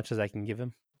about Mm-hmm. as much as I can give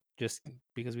him, just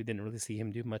because we didn't really see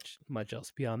him do much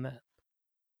else beyond that.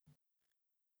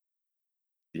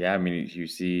 Yeah, I mean, you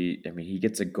see, I mean, he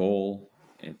gets a goal.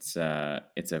 It's a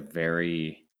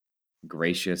very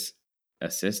gracious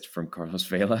assist from Carlos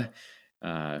Vela,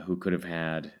 who could have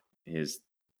had his,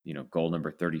 goal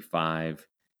number 35.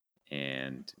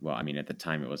 And well, I mean, at the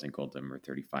time it wasn't goal number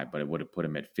 35, but it would have put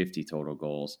him at 50 total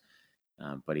goals.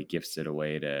 But he gifts it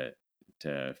away to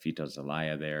Fito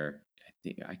Zelaya there.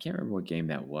 I can't remember what game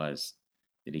that was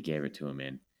that he gave it to him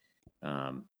in.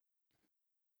 Um,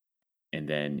 and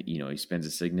then he spends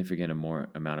a significant more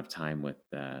amount of time with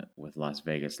Las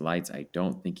Vegas Lights. I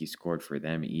don't think he scored for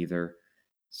them either,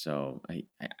 so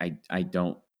I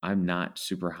don't. I'm not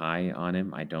super high on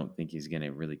him. I don't think he's going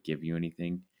to really give you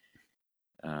anything.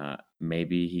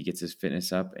 Maybe he gets his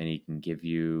fitness up and he can give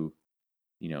you,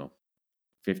 you know,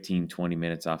 15, 20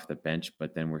 minutes off the bench,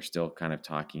 but then we're still kind of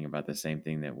talking about the same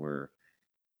thing that we're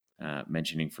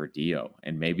mentioning for Dio.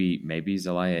 And maybe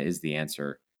Zelaya is the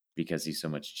answer because he's so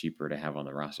much cheaper to have on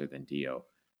the roster than Dio.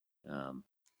 Um,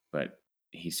 but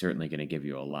he's certainly going to give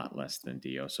you a lot less than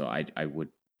Dio. So I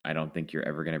don't think you're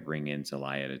ever going to bring in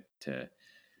Zelaya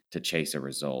to chase a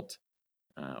result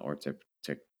or to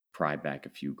pry back a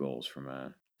few goals from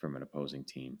an opposing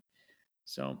team.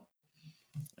 So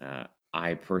uh,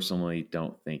 I personally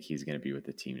don't think he's going to be with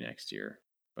the team next year,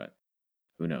 but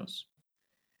who knows?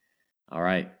 All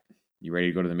right, you ready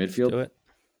to go to the Let's do midfield? it.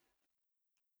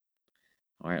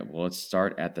 All right, well, let's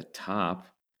start at the top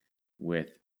with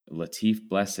Latif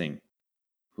Blessing,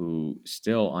 who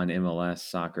still on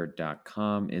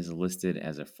MLSsoccer.com is listed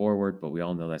as a forward, but we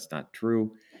all know that's not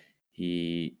true.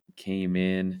 He came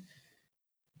in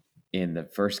the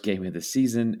first game of the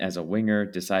season as a winger,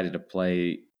 decided to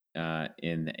play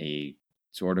in a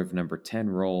sort of number 10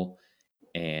 role,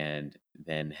 and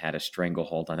then had a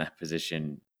stranglehold on that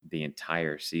position the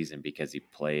entire season because he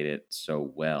played it so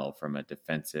well from a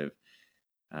defensive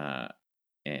uh,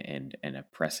 and a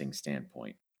pressing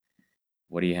standpoint.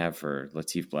 What do you have for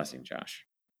Latif Blessing, Josh?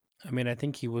 I mean, I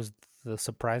think he was the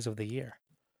surprise of the year,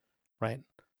 right?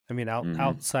 I mean, Mm-hmm.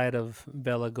 outside of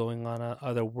Vela going on a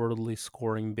otherworldly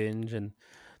scoring binge and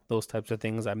those types of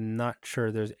things, I'm not sure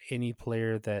there's any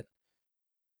player that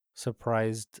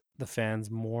surprised the fans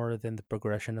more than the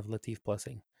progression of Latif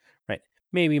Blessing, right?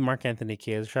 Maybe Mark Anthony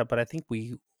Kaye's shot, but I think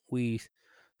we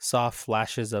saw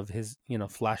flashes of his,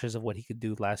 flashes of what he could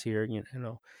do last year,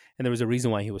 and there was a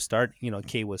reason why he was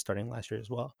Kay was starting last year as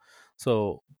well.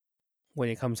 So when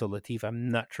it comes to Latif, I'm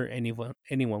not sure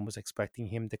anyone was expecting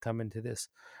him to come into this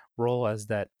role as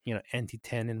that,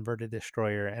 anti-10 inverted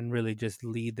destroyer and really just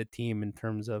lead the team in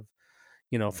terms of,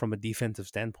 from a defensive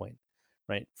standpoint,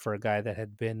 right? For a guy that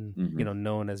had been, Mm-hmm.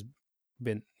 known as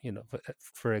been,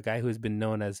 for a guy who's been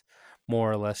known as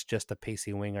more or less just a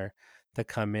pacey winger to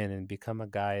come in and become a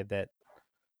guy that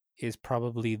is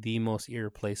probably the most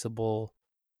irreplaceable,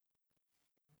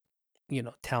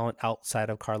 talent outside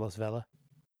of Carlos Vela,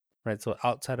 right? So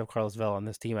outside of Carlos Vela on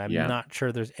this team, I'm Yeah. not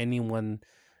sure there's anyone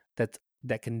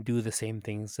that can do the same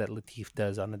things that Latif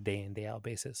does on a day in day out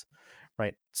basis,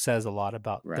 right? Says a lot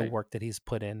about the Right. work that he's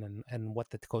put in and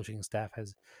what the coaching staff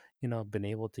has, been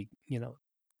able to,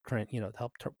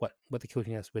 help what the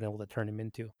coaching has been able to turn him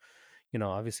into.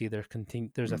 Obviously there's a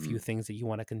Mm-hmm. few things that you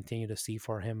want to continue to see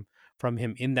from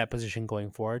him in that position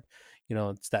going forward.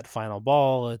 It's that final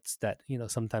ball. It's that,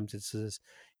 sometimes it's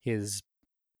his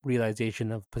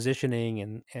realization of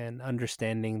positioning and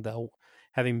understanding the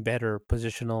having better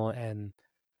positional and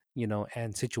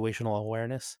situational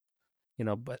awareness,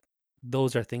 but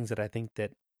those are things that I think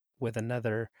that with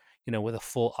another, with a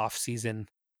full off season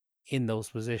in those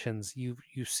positions, you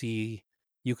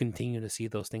continue to see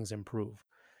those things improve,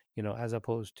 as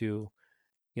opposed to,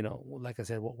 like I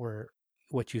said,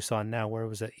 what you saw now where it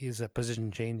was is a position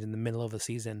change in the middle of the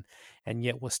season and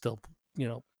yet was still, you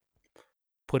know,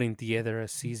 putting together a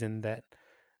season that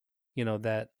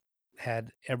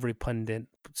had every pundit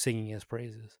singing his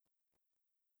praises.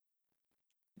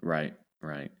 Right.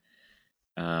 Right.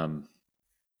 Um,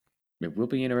 it will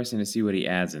be interesting to see what he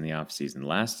adds in the offseason.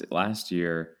 Last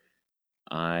year,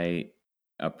 I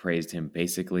appraised him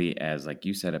basically as, like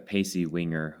you said, a pacey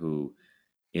winger who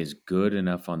is good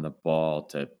enough on the ball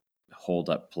to hold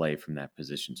up play from that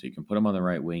position. So you can put him on the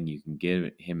right wing, you can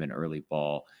give him an early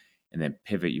ball, and then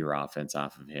pivot your offense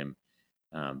off of him.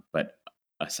 But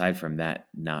aside from that,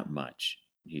 not much.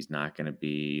 He's not going to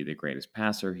be the greatest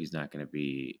passer. He's not going to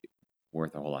be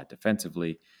worth a whole lot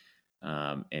defensively.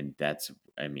 And that's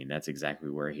exactly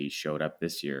where he showed up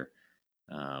this year.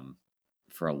 Um,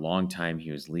 for a long time,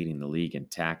 he was leading the league in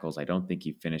tackles. I don't think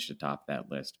he finished atop that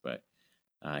list, but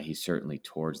He's certainly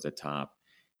towards the top.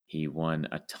 He won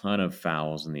a ton of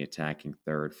fouls in the attacking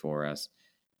third for us,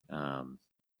 um,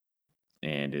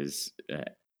 and is,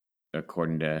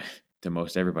 according to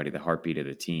most everybody, the heartbeat of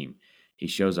the team. He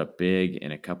shows up big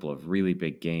in a couple of really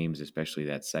big games, especially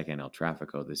that second El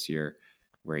Trafico this year,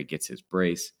 where he gets his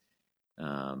brace.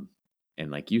 Um, and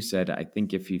like you said, I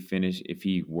think if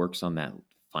he works on that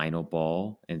final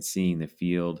ball and seeing the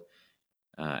field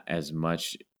as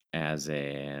much as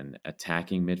an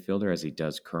attacking midfielder as he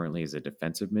does currently as a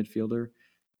defensive midfielder,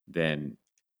 then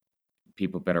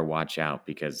people better watch out,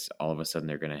 because all of a sudden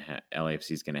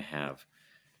LAFC is going to have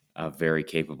a very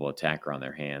capable attacker on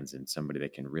their hands, and somebody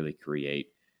that can really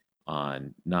create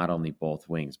on not only both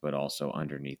wings but also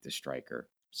underneath the striker.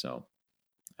 So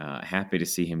happy to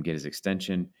see him get his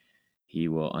extension. He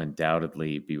will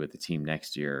undoubtedly be with the team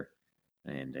next year.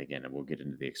 And again, we'll get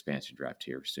into the expansion draft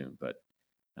here soon, but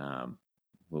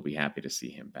we'll be happy to see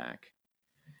him back.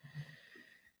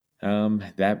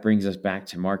 That brings us back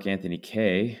to Mark Anthony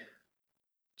Kaye.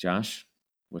 Josh,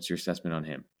 what's your assessment on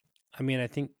him? I mean, I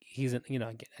think he's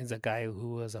he's a guy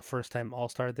who was a first-time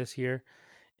All-Star this year,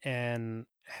 and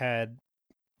had,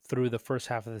 through the first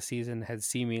half of the season, had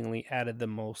seemingly added the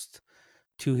most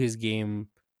to his game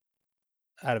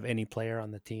out of any player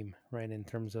on the team, right? In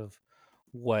terms of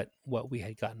what we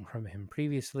had gotten from him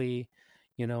previously,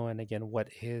 and again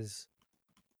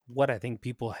what I think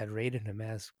people had rated him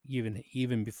as,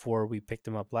 even before we picked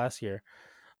him up last year.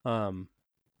 Um,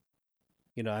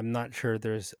 I'm not sure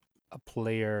there's a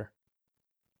player.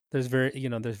 There's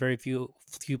very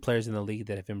few players in the league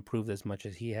that have improved as much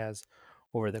as he has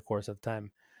over the course of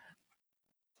time.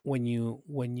 When you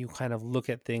kind of look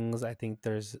at things, I think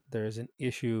there's an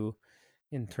issue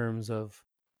in terms of,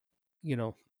 you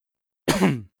know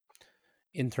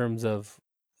in terms of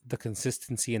the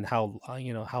consistency and how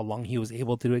long he was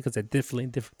able to do it, because I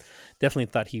definitely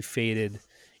thought he faded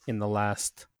in the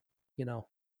last,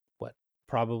 what,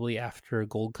 probably after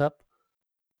Gold Cup.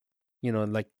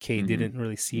 Like K Mm-hmm. didn't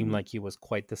really seem Mm-hmm. like he was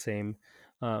quite the same.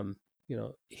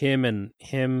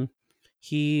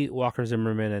 He, Walker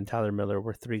Zimmerman, and Tyler Miller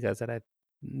were three guys that I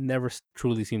never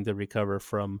truly seemed to recover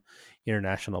from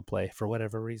international play for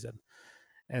whatever reason.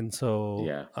 And so,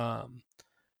 Yeah.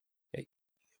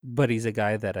 but he's a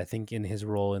guy that I think in his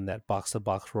role, in that box to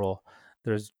box role,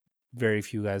 there's very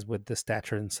few guys with the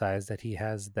stature and size that he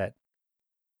has that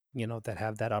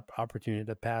have that opportunity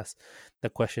to pass. The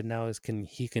question now is, can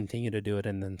he continue to do it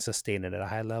and then sustain it at a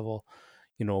high level,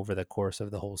 over the course of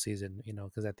the whole season?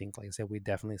 Because I think, like I said, we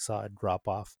definitely saw a drop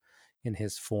off in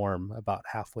his form about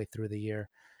halfway through the year,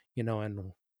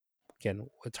 and again,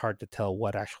 it's hard to tell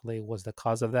what actually was the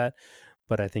cause of that,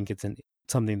 but I think it's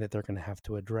something that they're going to have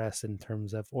to address in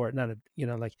terms of, or not,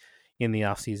 like in the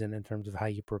off season, in terms of how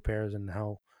he prepares and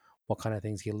what kind of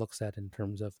things he looks at in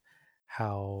terms of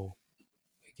how,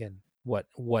 again, what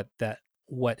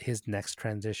his next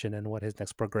transition and what his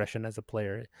next progression as a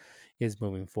player is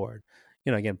moving forward.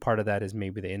 Again, part of that is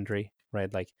maybe the injury,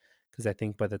 right? Like, because I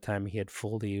think by the time he had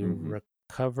fully Mm-hmm.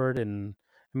 recovered, and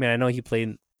I mean, I know he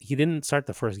didn't start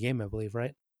the first game, I believe,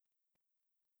 right?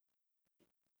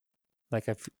 Like,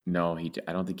 No,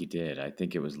 I don't think he did. I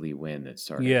think it was Lee Win that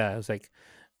started. yeah, it was like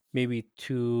maybe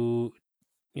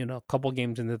a couple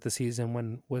games into the season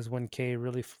when K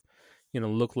really,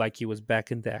 looked like he was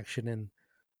back into action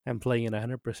and playing at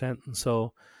 100%. And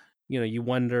so, you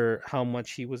wonder how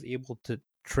much he was able to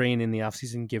train in the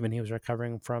offseason, given he was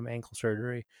recovering from ankle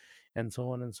surgery and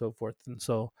so on and so forth. And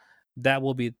so that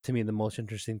will be, to me, the most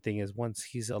interesting thing, is once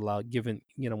he's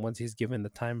once he's given the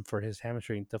time for his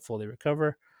hamstring to fully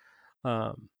recover.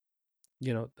 Um,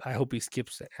 I hope he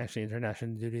skips actually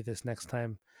international duty this next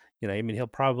time. I mean, he'll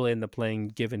probably end up playing,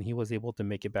 given he was able to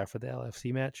make it back for the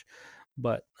LFC match.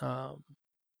 But and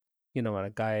a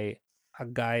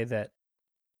guy that,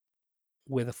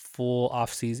 with a full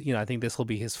off season, I think this will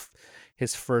be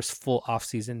his first full off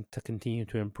season to continue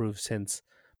to improve since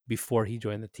before he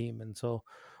joined the team. And so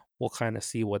we'll kind of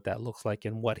see what that looks like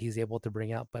and what he's able to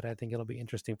bring out. But I think it'll be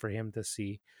interesting for him to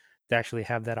actually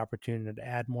have that opportunity to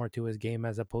add more to his game,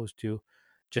 as opposed to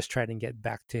just trying to get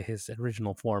back to his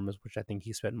original form, which I think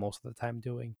he spent most of the time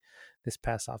doing this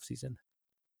past off season.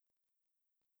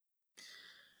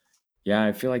 Yeah,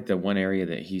 I feel like the one area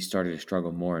that he started to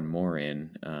struggle more and more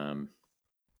in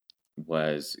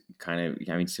was kind of,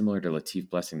 I mean, similar to Latif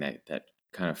Blessing, that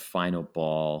kind of final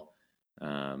ball.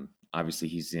 Obviously,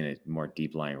 he's in a more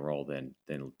deep lying role than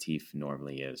Latif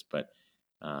normally is, but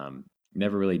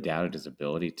never really doubted his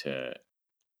ability to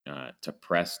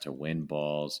press, to win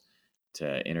balls,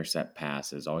 to intercept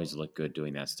passes. Always looked good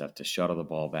doing that stuff. To shuttle the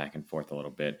ball back and forth a little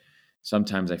bit.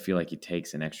 Sometimes I feel like he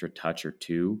takes an extra touch or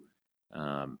two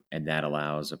and that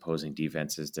allows opposing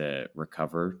defenses to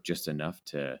recover just enough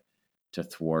to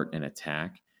thwart an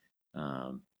attack.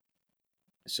 Um,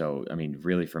 so, I mean,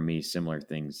 really, for me, similar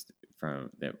things from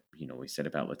that we said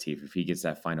about Latif. If he gets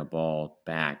that final ball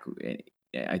back,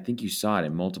 I think you saw it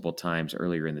in multiple times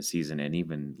earlier in the season and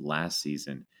even last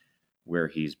season, where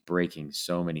he's breaking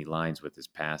so many lines with his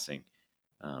passing.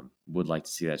 Would like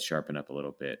to see that sharpen up a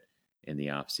little bit in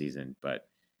the off season, but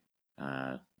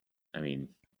uh, I mean,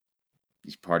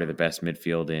 he's part of the best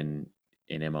midfield in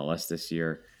MLS this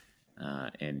year,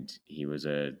 and he was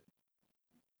a.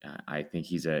 I think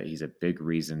he's a big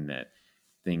reason that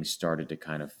things started to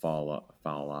kind of fall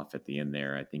off at the end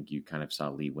there. I think you kind of saw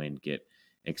Lee Win get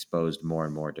exposed more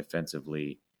and more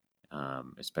defensively,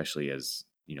 especially as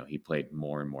he played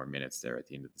more and more minutes there at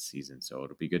the end of the season. So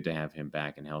it'll be good to have him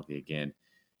back and healthy again,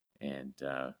 and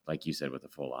like you said, with a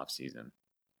full off season.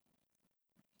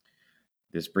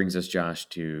 This brings us, Josh,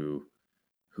 to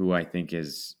who I think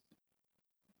is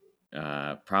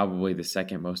probably the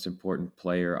second most important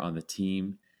player on the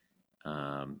team,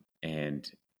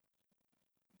 and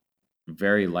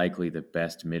very likely the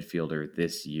best midfielder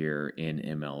this year in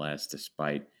MLS,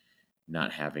 despite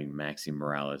not having Maxi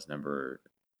Morales' number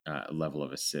level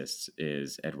of assists,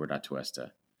 is Edward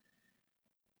Atuesta.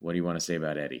 What do you want to say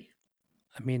about Eddie?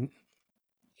 I mean,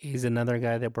 he's another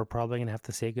guy that we're probably gonna have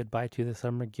to say goodbye to this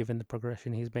summer, given the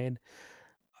progression he's made.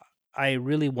 I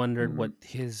really wondered Mm-hmm. what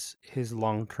his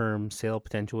long term sale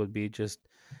potential would be, just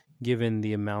given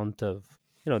the amount of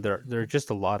there are just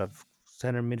a lot of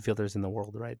center midfielders in the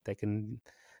world, right? That can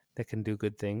do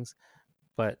good things,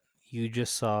 but you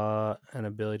just saw an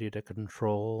ability to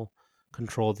control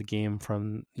the game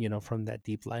from from that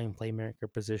deep lying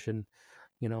playmaker position,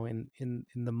 in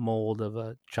the mold of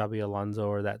a Xabi Alonso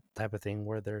or that type of thing,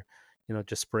 where they're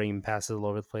just spraying passes all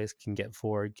over the place, can get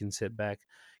forward, can sit back,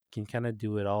 can kind of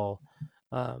do it all.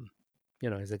 Um,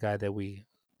 he's a guy that we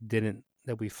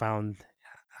found,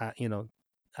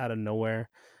 out of nowhere,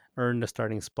 earned a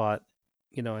starting spot,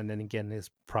 and then again is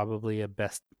probably a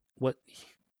best what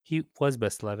he was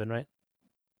best 11, right?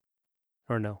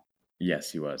 Or no,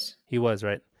 Yes, he was. he was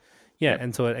right. Yeah, Yep.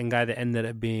 and so a guy that ended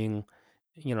up being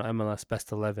MLS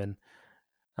best 11.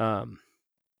 Um,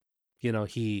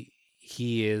 he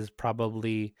is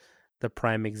probably the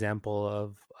prime example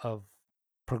of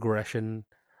progression,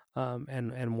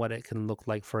 and what it can look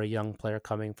like for a young player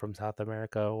coming from South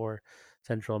America or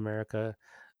Central America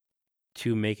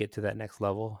to make it to that next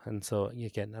level. And so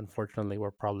again, unfortunately,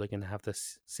 we're probably going to have to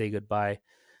say goodbye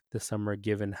this summer,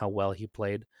 given how well he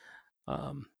played,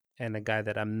 um, and a guy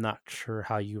that I'm not sure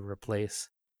how you replace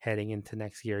heading into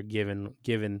next year,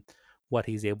 given what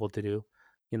he's able to do.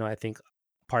 I think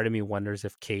part of me wonders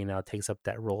if K now takes up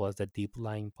that role as a deep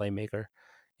lying playmaker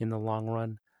in the long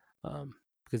run,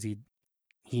 because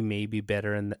he may be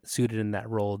better and suited in that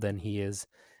role than he is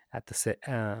at the set,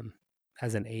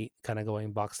 as an eight, kind of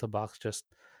going box to box, just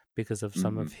because of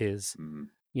some Mm-hmm. of his, Mm-hmm.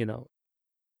 you know,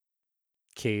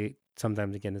 K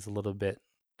sometimes again is a little bit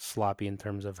sloppy in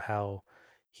terms of how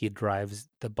he drives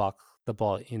the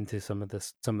ball into some of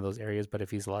those areas. But if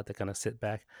he's allowed to kind of sit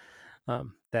back,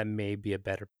 that may be a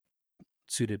better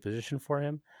suited position for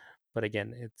him. But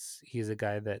again, he's a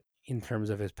guy that in terms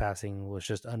of his passing was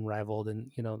just unrivaled, and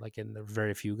like in the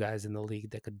very few guys in the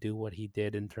league that could do what he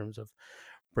did in terms of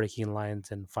breaking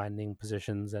lines and finding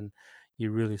positions. And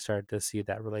you really started to see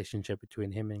that relationship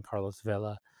between him and Carlos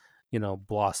Vela,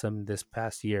 blossom this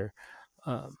past year,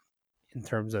 um, in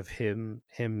terms of him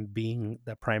being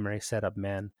the primary setup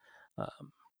man,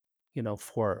 um,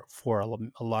 for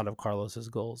a lot of Carlos's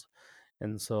goals.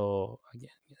 And so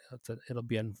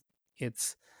again,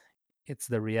 it's it's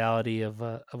the reality of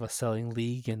a selling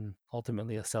league and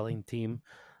ultimately a selling team,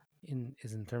 in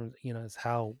terms, is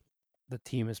how the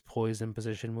team is poised in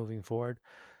position moving forward.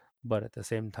 But at the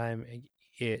same time,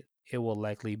 it will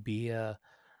likely be a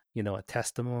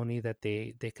testimony that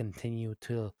they continue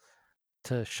to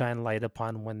shine light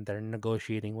upon when they're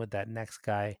negotiating with that next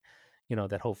guy,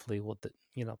 that hopefully will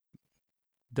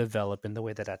develop in the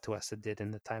way that Atuesta did in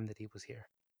the time that he was here.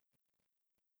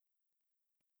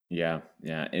 Yeah,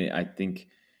 yeah. And I think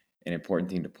an important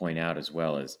thing to point out as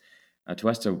well is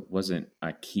Tuesta wasn't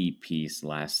a key piece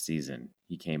last season.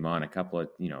 He came on a couple of,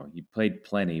 he played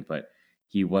plenty, but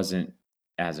he wasn't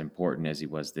as important as he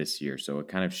was this year. So it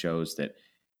kind of shows that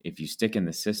if you stick in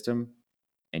the system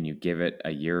and you give it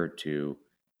a year or two,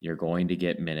 you're going to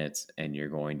get minutes and you're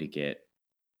going to get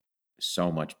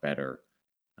so much better,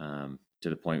 to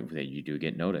the point that you do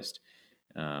get noticed.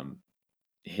 Um,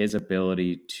 his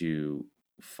ability to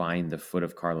find the foot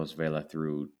of Carlos Vela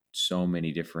through so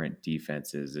many different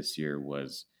defenses this year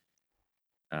was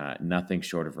nothing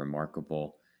short of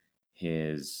remarkable.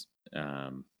 His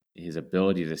his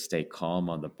ability to stay calm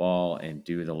on the ball and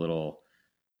do the little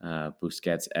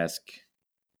Busquets esque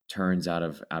turns out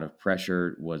of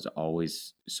pressure was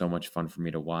always so much fun for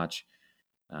me to watch.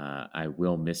 I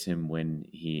will miss him when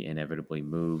he inevitably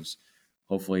moves.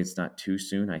 Hopefully, it's not too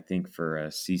soon. I think for a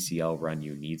CCL run,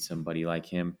 you need somebody like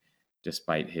him,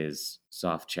 despite his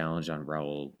soft challenge on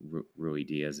Raul Rui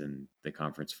Diaz in the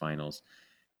conference finals.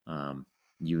 Um,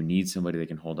 you need somebody that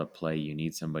can hold up play. You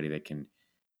need somebody that can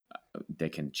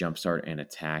jumpstart and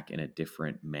attack in a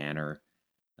different manner,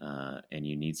 and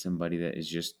you need somebody that is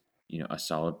just a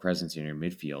solid presence in your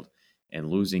midfield. And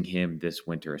losing him this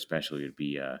winter, especially, would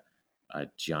be a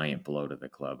giant blow to the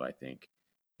club. I think,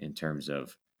 in terms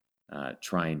of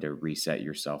trying to reset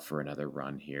yourself for another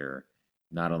run here,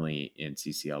 not only in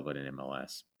CCL but in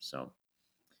MLS. So,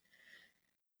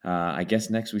 I guess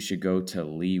next we should go to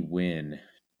Lee Win.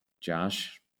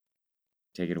 Josh,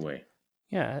 take it away.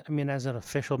 Yeah, I mean, as an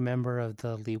official member of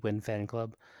the Lee Win fan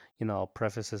club, I'll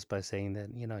preface this by saying that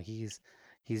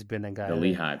he's been a The guy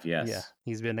Lee that, Hive, yeah, yes.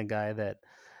 he's been a guy that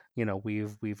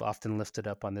we've often lifted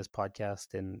up on this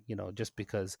podcast, and just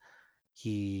because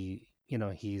he's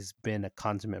been a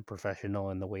consummate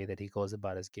professional in the way that he goes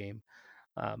about his game.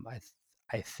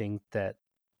 I think that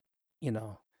you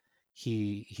know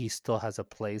he still has a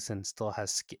place and still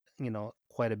has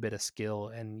quite a bit of skill,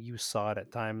 and you saw it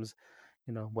at times,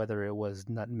 whether it was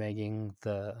nutmegging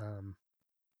the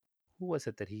who was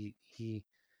it that he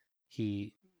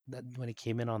that when he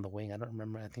came in on the wing. I don't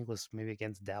remember. I think it was maybe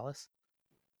against Dallas.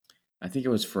 I think it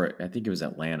was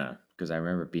Atlanta because I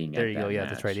remember being There at you go. that Yeah,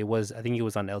 that's right. match. It was. I think it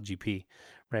was on LGP,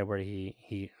 right, where he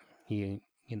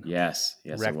Yes,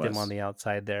 yes, it wrecked him on was. the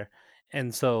outside there.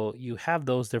 And so you have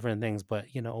those different things, but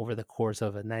over the course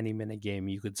of a 90-minute game,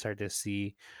 you could start to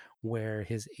see where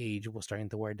his age was starting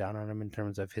to wear down on him in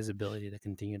terms of his ability to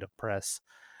continue to press,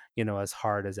 as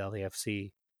hard as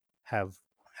LAFC have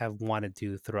have wanted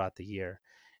to throughout the year.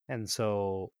 And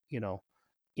so,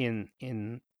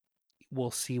 in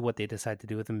we'll see what they decide to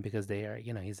do with him, because they are,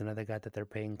 he's another guy that they're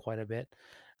paying quite a bit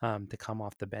to come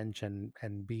off the bench and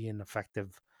be an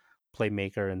effective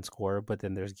playmaker and scorer. But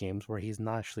then there's games where he's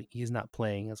not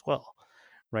playing as well,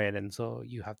 right? And so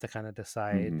you have to kind of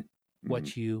decide Hmm.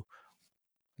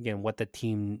 Hmm. what the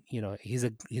team, he's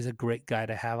a great guy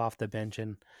to have off the bench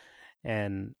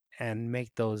and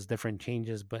make those different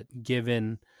changes. But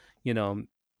given you know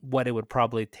what it would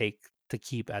probably take to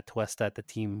keep Atuesta at the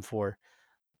team for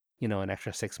an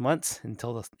extra 6 months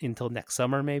until next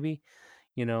summer, maybe,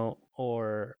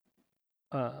 or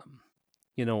um,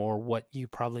 or what you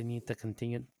probably need to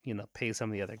continue, pay some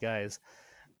of the other guys.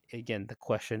 Again, the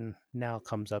question now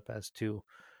comes up as to,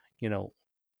 you know,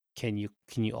 can you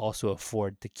also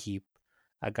afford to keep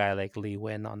a guy like Lee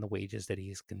Wen on the wages that he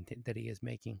is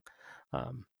making?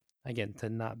 Um, Again, to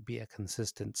not be a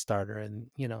consistent starter, and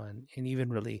even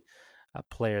really a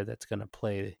player that's going to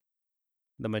play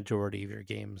the majority of your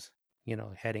games,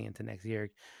 heading into next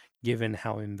year, given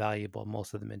how invaluable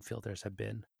most of the midfielders have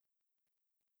been.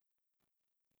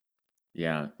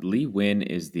 Yeah, Lee Win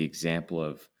is the example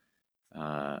of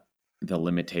uh, the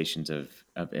limitations of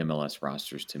MLS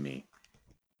rosters to me,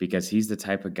 because he's the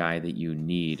type of guy that you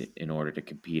need in order to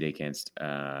compete against,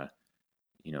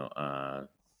 you know, uh,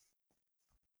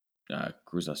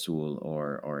 Cruz Azul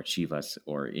or Chivas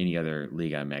or any other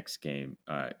Liga MX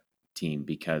team,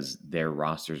 because their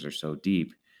rosters are so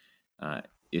deep, uh,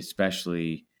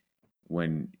 especially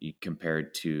when you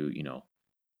compared to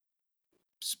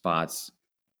spots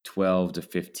 12 to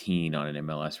 15 on an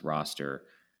MLS roster.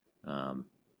 Um,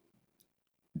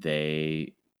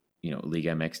 they,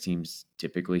 Liga MX teams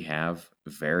typically have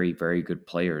very, very good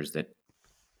players that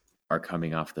are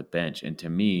coming off the bench. And to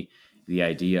me, the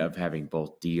idea of having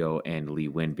both Dio and Lee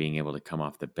Win being able to come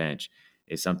off the bench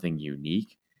is something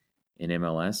unique in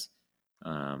MLS.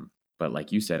 But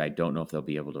like you said, I don't know if they'll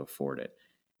be able to afford it.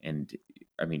 And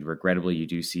I mean, regrettably, you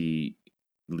do see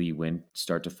Lee Win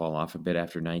start to fall off a bit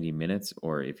after 90 minutes,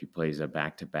 or if he plays a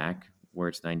back to back where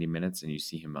it's 90 minutes and you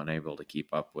see him unable to keep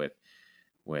up with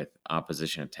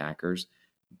opposition attackers.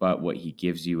 But what he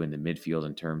gives you in the midfield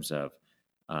in terms of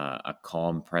a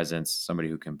calm presence, somebody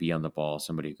who can be on the ball,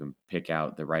 somebody who can pick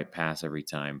out the right pass every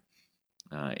time,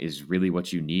 is really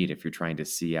what you need if you're trying to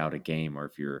see out a game, or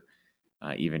if you're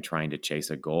even trying to chase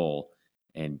a goal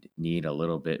and need a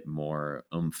little bit more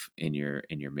oomph in your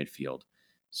midfield.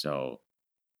 So,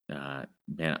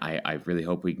 man, I really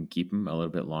hope we can keep him a little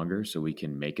bit longer so we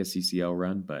can make a CCL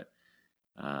run. But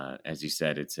as you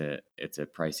said, it's a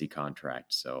pricey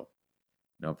contract, so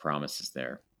no promises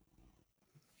there.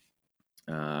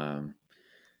 Um,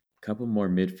 Couple more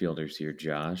midfielders here,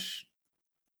 Josh.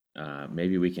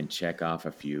 Maybe we can check off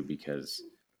a few because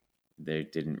they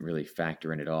didn't really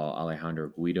factor in at all. Alejandro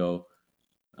Guido.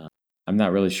 I'm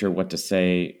not really sure what to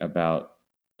say about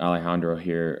Alejandro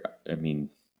here. I mean,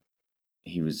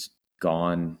 he was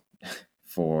gone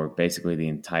for basically the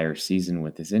entire season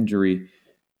with this injury.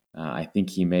 I think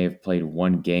he may have played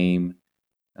one game,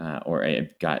 or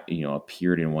it got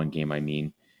appeared in one game. I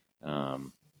mean,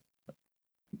 um,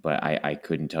 but I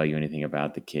couldn't tell you anything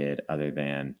about the kid other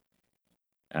than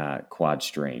quad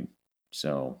strain.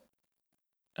 So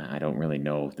I don't really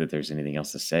know that there's anything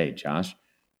else to say, Josh.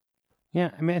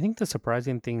 Yeah, I mean, I think the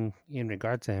surprising thing in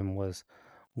regard to him was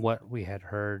what we had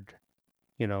heard,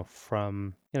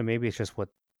 from, maybe it's just what,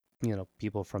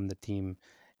 people from the team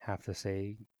have to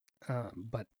say.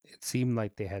 But it seemed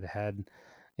like they had,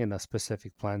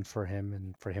 specific plans for him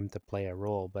and for him to play a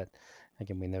role. But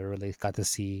again, we never really got to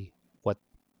see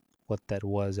what that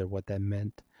was or what that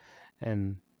meant.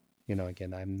 And,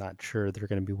 again, I'm not sure they're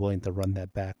going to be willing to run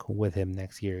that back with him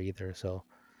next year either. So,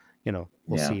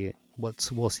 we'll Yeah. see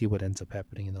we'll see what ends up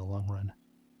happening in the long run.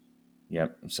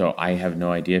 Yep. So I have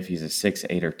no idea if he's a 6,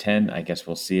 8, or 10. I guess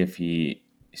we'll see if he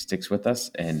sticks with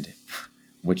us and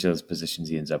which of those positions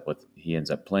he ends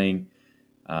up playing.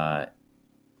 Uh,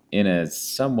 in a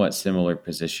somewhat similar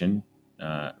position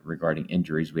regarding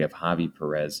injuries, we have Javi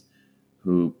Perez,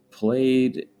 who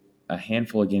played a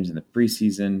handful of games in the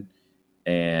preseason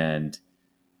and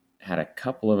had a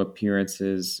couple of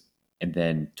appearances and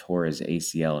then tore his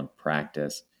ACL in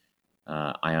practice.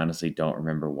 I honestly don't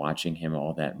remember watching him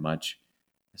all that much.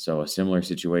 So a similar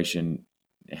situation.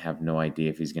 I have no idea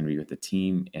if he's going to be with the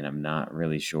team, and I'm not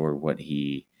really sure what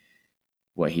he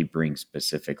brings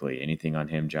specifically. Anything on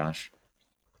him, Josh?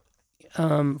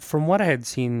 From what I had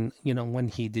seen, when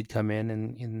he did come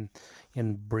in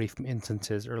brief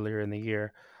instances earlier in the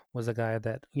year, was a guy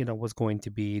that was going to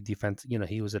be defense.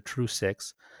 He was a true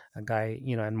six, a guy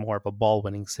and more of a ball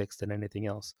winning six than anything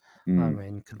else, Mm,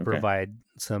 and could okay. provide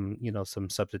some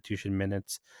substitution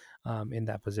minutes in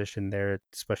that position there,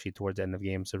 especially towards the end of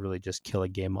games to really just kill a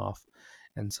game off.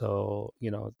 And so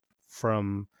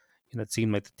from it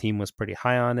seemed like the team was pretty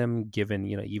high on him, given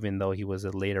even though he was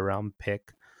a later round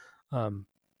pick. um,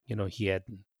 he had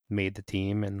made the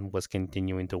team and was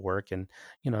continuing to work, and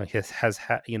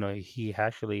he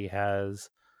actually has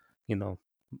you know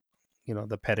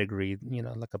the pedigree,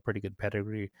 like a pretty good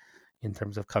pedigree in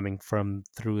terms of coming from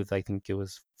through. I think it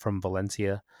was from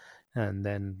Valencia, and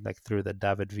then like through the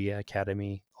David Villa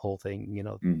Academy whole thing,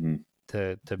 Mm-hmm.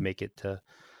 to make it to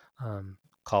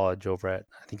college over at,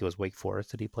 I think it was Wake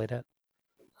Forest that he played at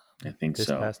I think this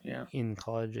so. past Yeah. in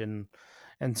college. And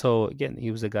so again, he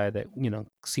was a guy that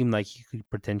seemed like he could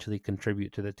potentially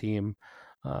contribute to the team,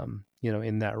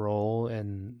 in that role.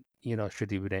 And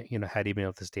should he been, had he been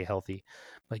able to stay healthy.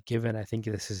 But given, I think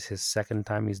this is his second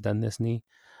time he's done this knee,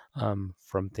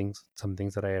 from some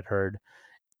things that I had heard,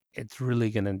 it's really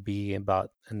going to be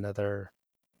about another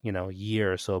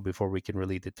year or so before we can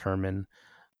really determine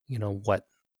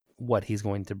what he's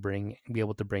going to be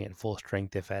able to bring at full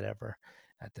strength, if at ever,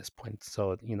 at this point.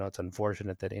 So it's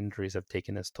unfortunate that injuries have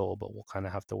taken its toll, but we'll kind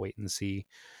of have to wait and see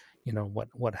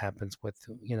what happens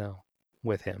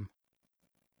with him.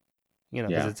 Because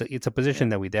Yeah. it's a Yeah. position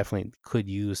that we definitely could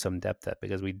use some depth at,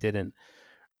 because we didn't.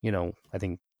 I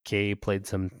think Kay played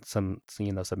some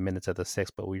minutes at the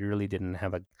six, but we really didn't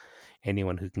have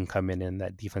anyone who can come in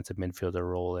that defensive midfielder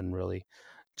role and really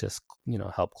just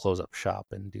help close up shop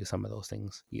and do some of those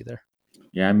things either.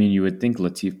 Yeah. I mean, you would think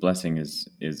Latif Blessing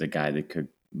is a guy that could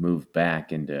move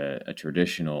back into a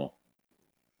traditional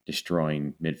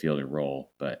destroying midfielder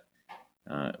role, but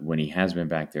when he has been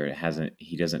back there, it hasn't.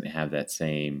 He doesn't have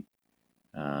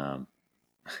um,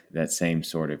 that same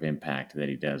sort of impact that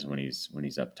he does when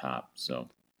he's up top. So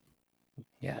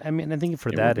Yeah, I mean, I think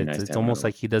for it would that, be it's nice to it's have almost another one.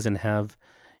 like he doesn't have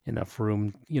enough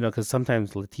room, because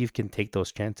sometimes Latif can take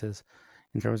those chances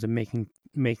in terms of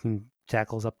making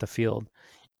tackles up the field,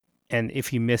 and if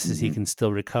he misses, he Mm-hmm. can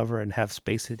still recover and have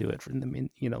space to do it from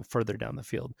the further down the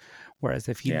field. Whereas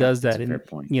if he Yeah, does that's that a fair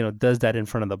point. in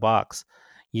front of the box,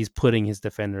 he's putting his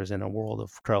defenders in a world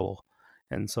of trouble.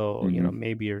 And so Mm-hmm.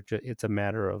 maybe it's a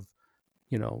matter of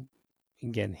you know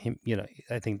again him.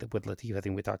 I think that with Latif, I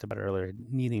think we talked about it earlier,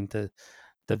 needing to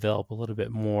develop a little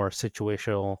bit more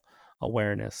situational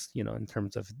awareness, in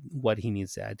terms of what he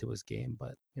needs to add to his game.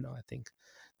 But, I think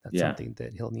that's Yeah. something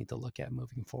that he'll need to look at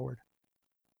moving forward.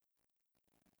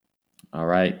 All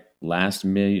right. Last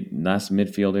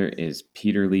midfielder is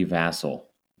Peter Lee Vassell,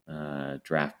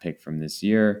 draft pick from this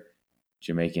year,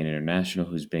 Jamaican international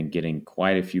who's been getting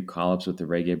quite a few call ups with the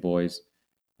Reggae Boys.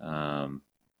 Um,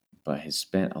 but has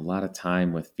spent a lot of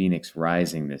time with Phoenix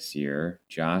Rising this year.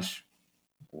 Josh,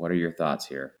 what are your thoughts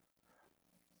here?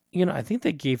 I think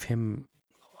they gave him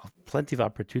plenty of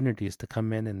opportunities to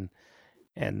come in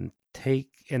and take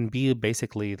and be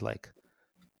basically like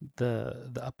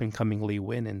the up and coming Lee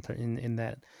Win in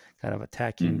that kind of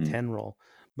attacking Mm-hmm. 10 role.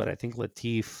 But I think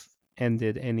Latif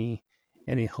ended any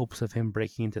hopes of him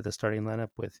breaking into the starting lineup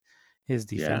with his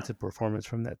Yeah. defensive performance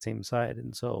from that same side.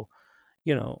 And so,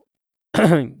 you know,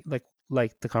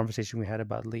 like the conversation we had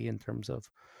about Lee in terms of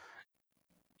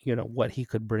what he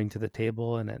could bring to the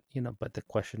table, and but the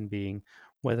question being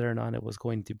whether or not it was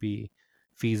going to be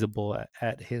feasible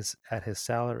at his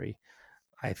salary.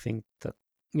 I think that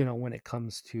when it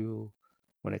comes to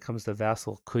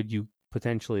Vassal, could you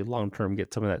potentially long term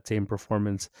get some of that same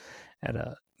performance at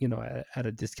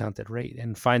a discounted rate?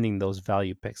 And finding those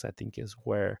value picks, I think,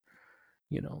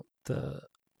 the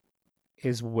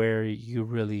is where you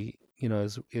really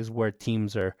is where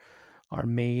teams are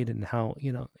made, and how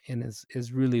and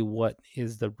is really what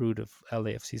is the root of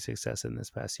LAFC success in this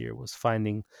past year, was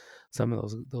finding some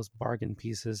of those bargain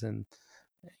pieces, and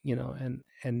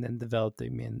then develop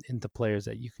them into players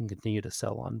that you can continue to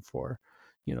sell on for,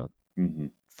 you know, Mm-hmm.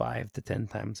 5 to 10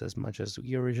 times as much as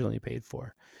you originally paid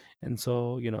for. And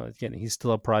so, again, he's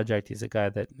still a project. He's a guy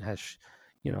that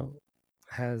you know,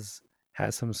 has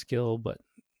has some skill, but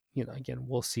again,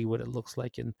 we'll see what it looks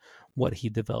like and what he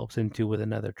develops into with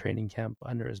another training camp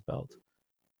under his belt.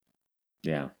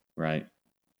 Yeah. Right.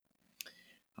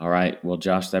 All right. Well,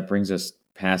 Josh, that brings us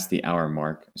past the hour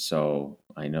mark. So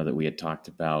I know that we had talked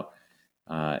about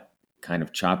uh, kind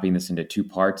of chopping this into two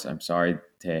parts. I'm sorry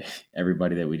to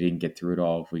everybody that we didn't get through it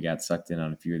all if we got sucked in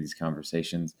on a few of these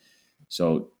conversations.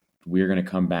 So we're going to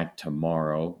come back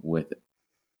tomorrow with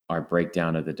our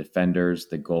breakdown of the defenders,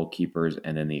 the goalkeepers,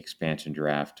 and then the expansion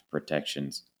draft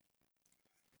protections.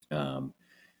 Um,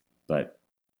 but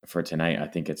for tonight, I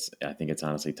think it's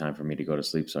honestly time for me to go to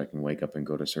sleep so I can wake up and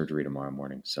go to surgery tomorrow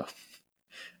morning. So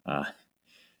uh,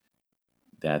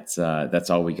 that's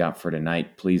all we got for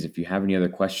tonight. Please, if you have any other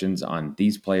questions on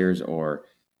these players or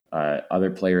other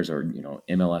players, or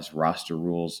MLS roster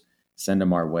rules, send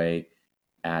them our way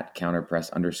at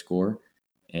counterpress underscore,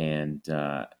 and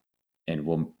and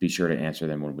we'll be sure to answer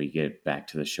them when we get back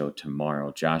to the show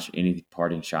tomorrow. Josh, any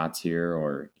parting shots here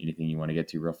or anything you want to get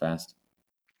to real fast?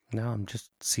 No, I'm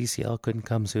just CCL couldn't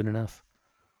come soon enough.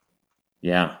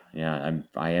 Yeah,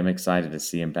 I am excited to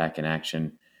see him back in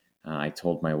action. I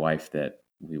told my wife that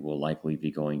we will likely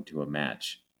be going to a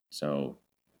match, so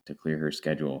to clear her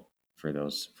schedule for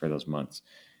those months,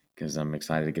 because I'm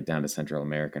excited to get down to Central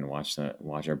America and watch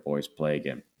our boys play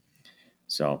again.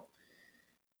 So,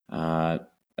 uh,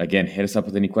 again, hit us up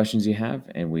with any questions you have,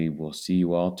 and we will see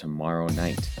you all tomorrow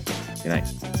night. Good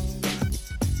night.